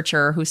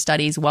researcher who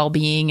studies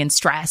well-being and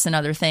stress and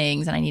other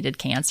things. And I needed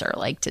cancer,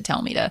 like to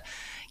tell me to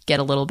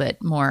get a little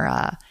bit more,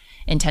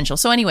 intentional.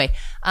 So anyway,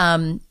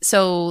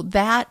 so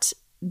that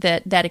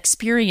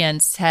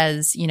experience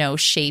has,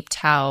 shaped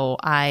how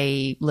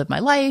I live my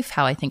life,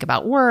 how I think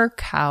about work,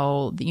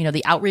 how,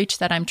 the outreach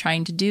that I'm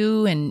trying to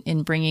do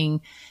in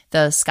bringing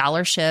the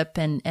scholarship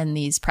and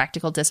these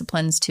practical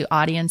disciplines to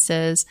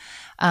audiences.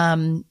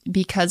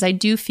 Because I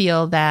do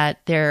feel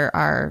that there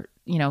are,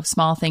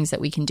 small things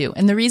that we can do.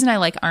 And the reason I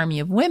like Army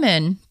of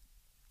Women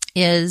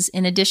is,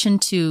 in addition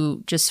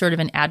to just sort of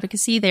an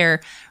advocacy,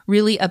 they're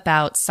really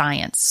about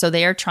science. So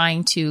they are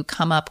trying to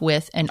come up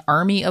with an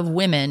army of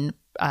women,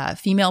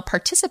 female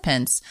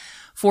participants,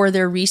 for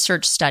their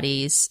research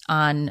studies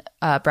on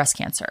breast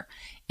cancer.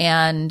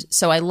 And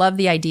so I love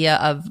the idea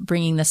of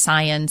bringing the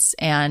science.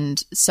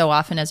 And so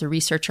often as a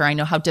researcher, I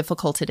know how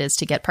difficult it is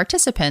to get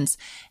participants.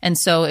 And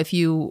so if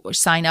you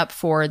sign up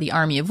for the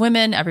Army of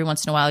Women, every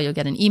once in a while you'll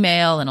get an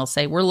email and it'll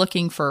say, we're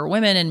looking for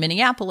women in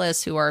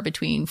Minneapolis who are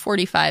between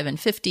 45 and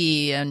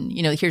 50. And,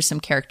 here's some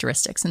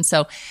characteristics. And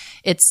so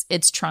it's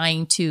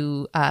trying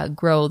to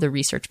grow the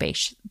research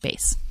base.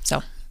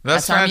 So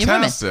that's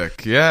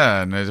fantastic.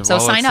 Yeah. And so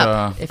sign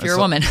up if you're a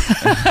woman.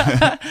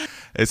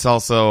 It's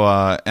also,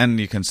 and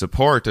you can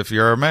support if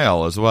you're a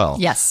male as well.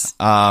 Yes.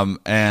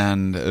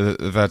 And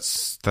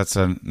that's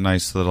a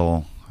nice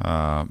little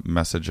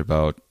message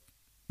about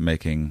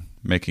making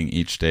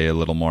each day a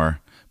little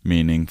more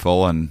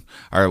meaningful, and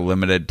our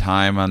limited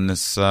time on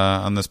this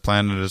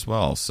planet as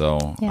well.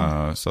 So,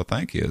 so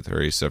thank you,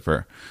 Theresa,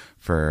 for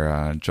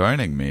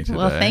joining me today.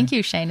 Well, thank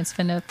you, Shane. It's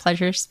been a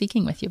pleasure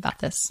speaking with you about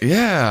this.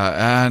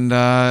 Yeah,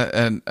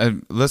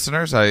 and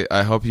listeners,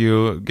 I hope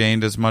you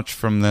gained as much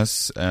from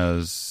this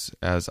as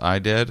I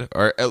did,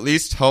 or at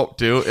least hope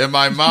to. In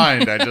my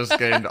mind, I just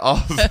gained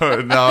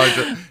also. Now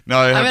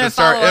I have to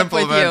start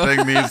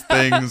implementing these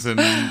things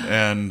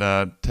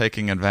and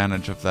taking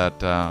advantage of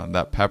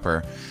that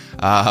pepper.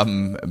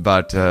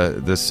 But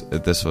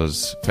this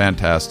was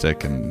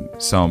fantastic and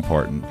so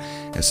important.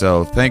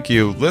 So thank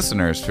you,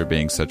 listeners, for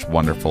being such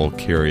wonderful,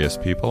 curious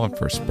people, and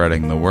for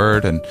spreading the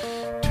word and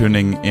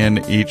tuning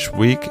in each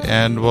week.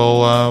 And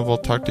we'll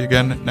talk to you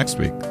again next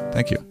week.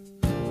 Thank you.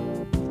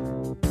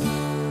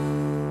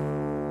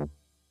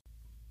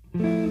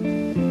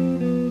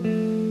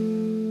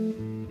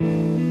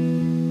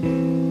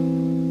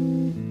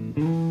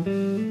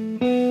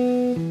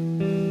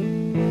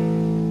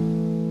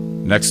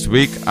 Next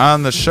week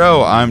on the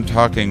show, I'm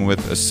talking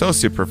with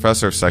Associate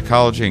Professor of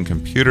Psychology and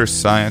Computer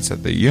Science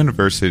at the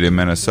University of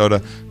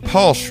Minnesota.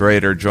 Paul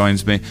Schrader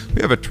joins me.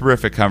 We have a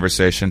terrific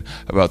conversation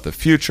about the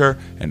future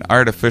and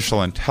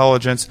artificial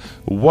intelligence,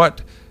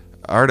 what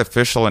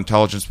artificial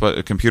intelligence,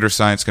 but computer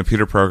science,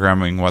 computer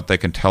programming, what they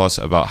can tell us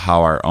about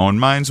how our own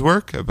minds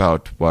work,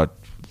 about what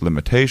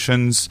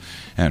limitations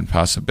and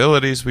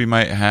possibilities we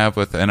might have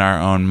within our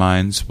own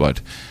minds,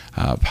 what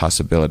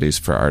possibilities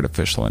for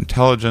artificial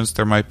intelligence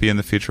there might be in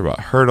the future, what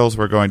hurdles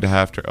we're going to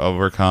have to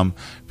overcome,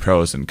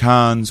 pros and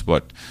cons,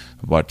 what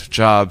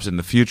jobs in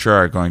the future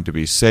are going to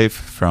be safe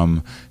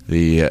from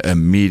the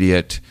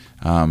immediate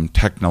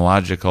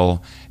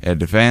technological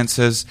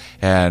advances.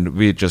 And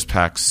we just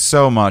packed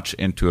so much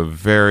into a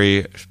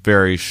very,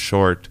 very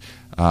short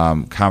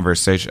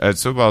conversation.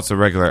 It's a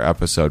regular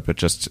episode, but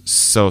just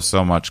so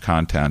much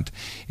content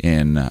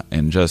in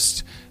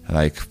just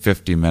like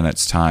 50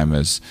 minutes time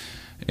is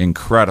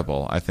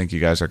incredible. I think you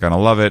guys are going to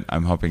love it.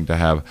 I'm hoping to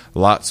have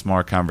lots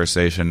more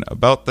conversation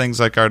about things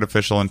like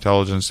artificial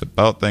intelligence,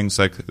 about things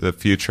like the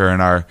future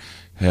and our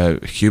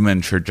human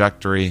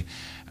trajectory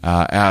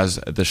as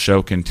the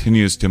show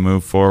continues to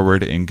move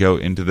forward and go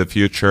into the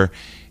future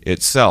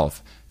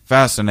itself.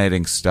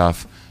 Fascinating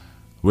stuff.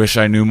 Wish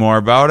I knew more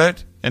about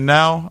it, and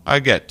now I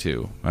get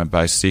to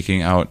by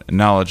seeking out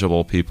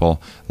knowledgeable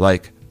people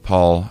like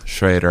Paul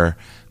Schrader.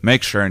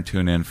 Make sure and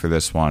tune in for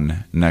this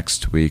one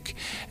next week.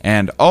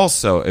 And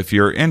also, if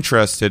you're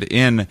interested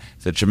in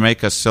the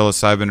Jamaica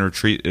Psilocybin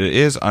Retreat, it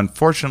is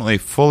unfortunately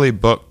fully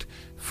booked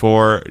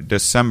for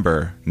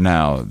December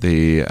now.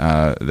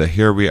 The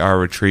Here We Are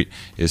retreat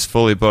is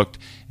fully booked.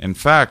 In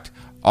fact,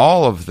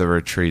 all of the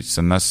retreats,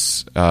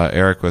 unless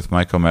Eric with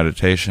Myco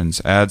Meditations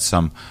adds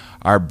some,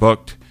 are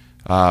booked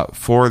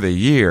for the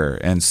year.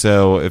 And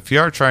so if you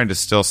are trying to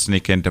still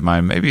sneak into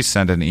mine, maybe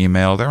send an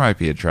email. There might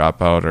be a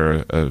dropout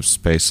or a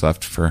space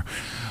left for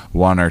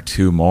one or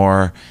two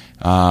more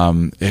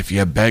if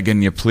you beg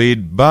and you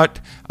plead. But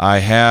I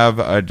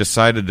have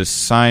decided to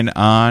sign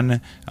on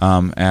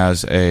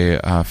as a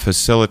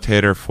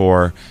facilitator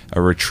for a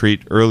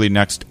retreat early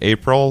next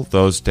April.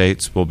 Those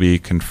dates will be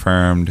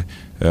confirmed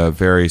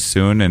very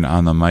soon and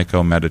on the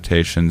Myco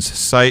Meditations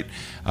site.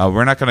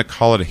 We're not going to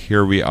call it a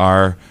Here We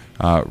Are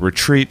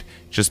retreat,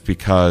 just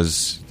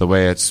because the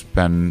way it's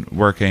been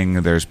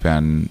working, there's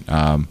been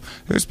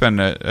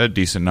a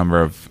decent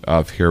number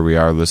of Here We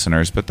Are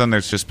listeners, but then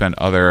there's just been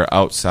other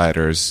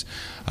outsiders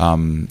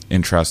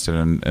interested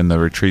in the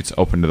retreats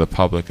open to the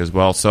public as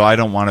well. So I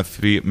don't want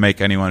to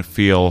make anyone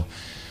feel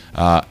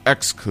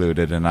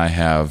excluded, and I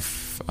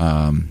have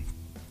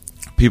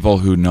people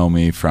who know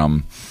me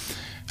from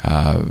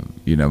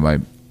my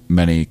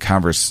many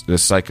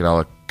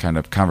psychedelic kind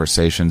of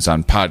conversations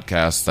on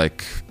podcasts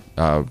like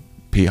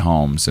Pete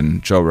Holmes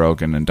and Joe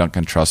Rogan and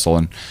Duncan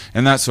Trussell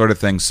and that sort of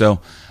thing.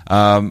 So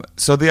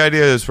the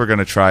idea is we're going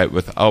to try it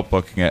without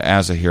booking it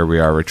as a Here We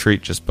Are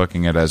retreat, just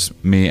booking it as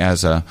me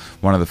as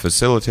one of the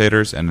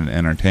facilitators and an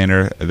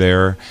entertainer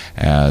there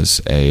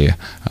as a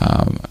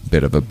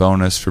bit of a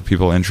bonus for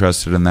people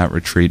interested in that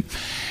retreat.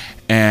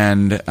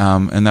 And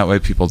that way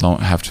people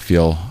don't have to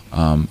feel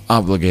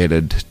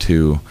obligated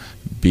to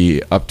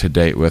be up to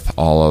date with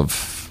all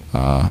of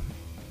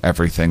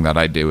everything that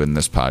I do in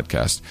this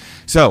podcast.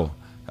 So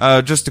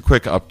just a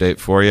quick update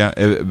for you.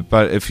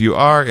 But if you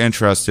are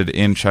interested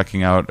in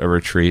checking out a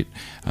retreat,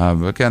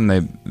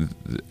 again,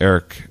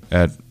 Eric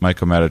at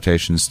Myco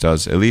Meditations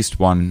does at least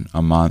one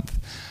a month.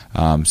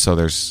 So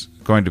there's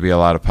going to be a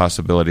lot of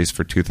possibilities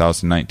for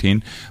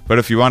 2019. But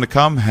if you want to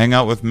come hang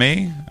out with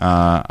me,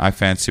 I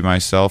fancy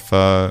myself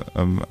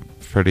a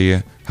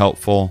pretty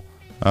helpful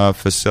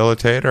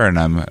facilitator, and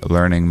I'm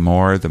learning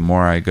more the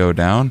more I go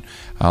down.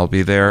 I'll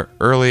be there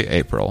early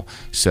April.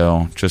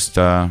 So just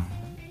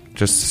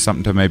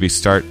something to maybe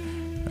start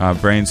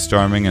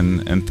brainstorming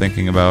and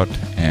thinking about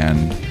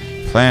and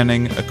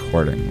planning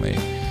accordingly.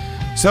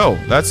 So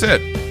that's it.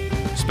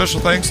 Special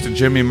thanks to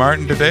Jimmy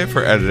Martin today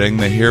for editing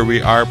the Here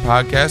We Are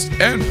podcast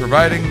and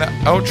providing the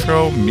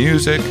outro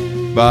music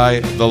by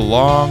The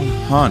Long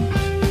Hunt.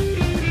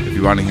 If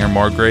you want to hear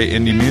more great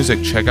indie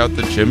music, check out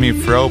the Jimmy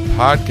Fro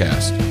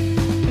podcast.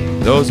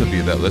 Those of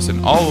you that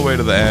listen all the way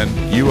to the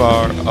end, you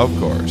are, of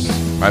course,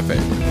 my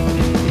favorite.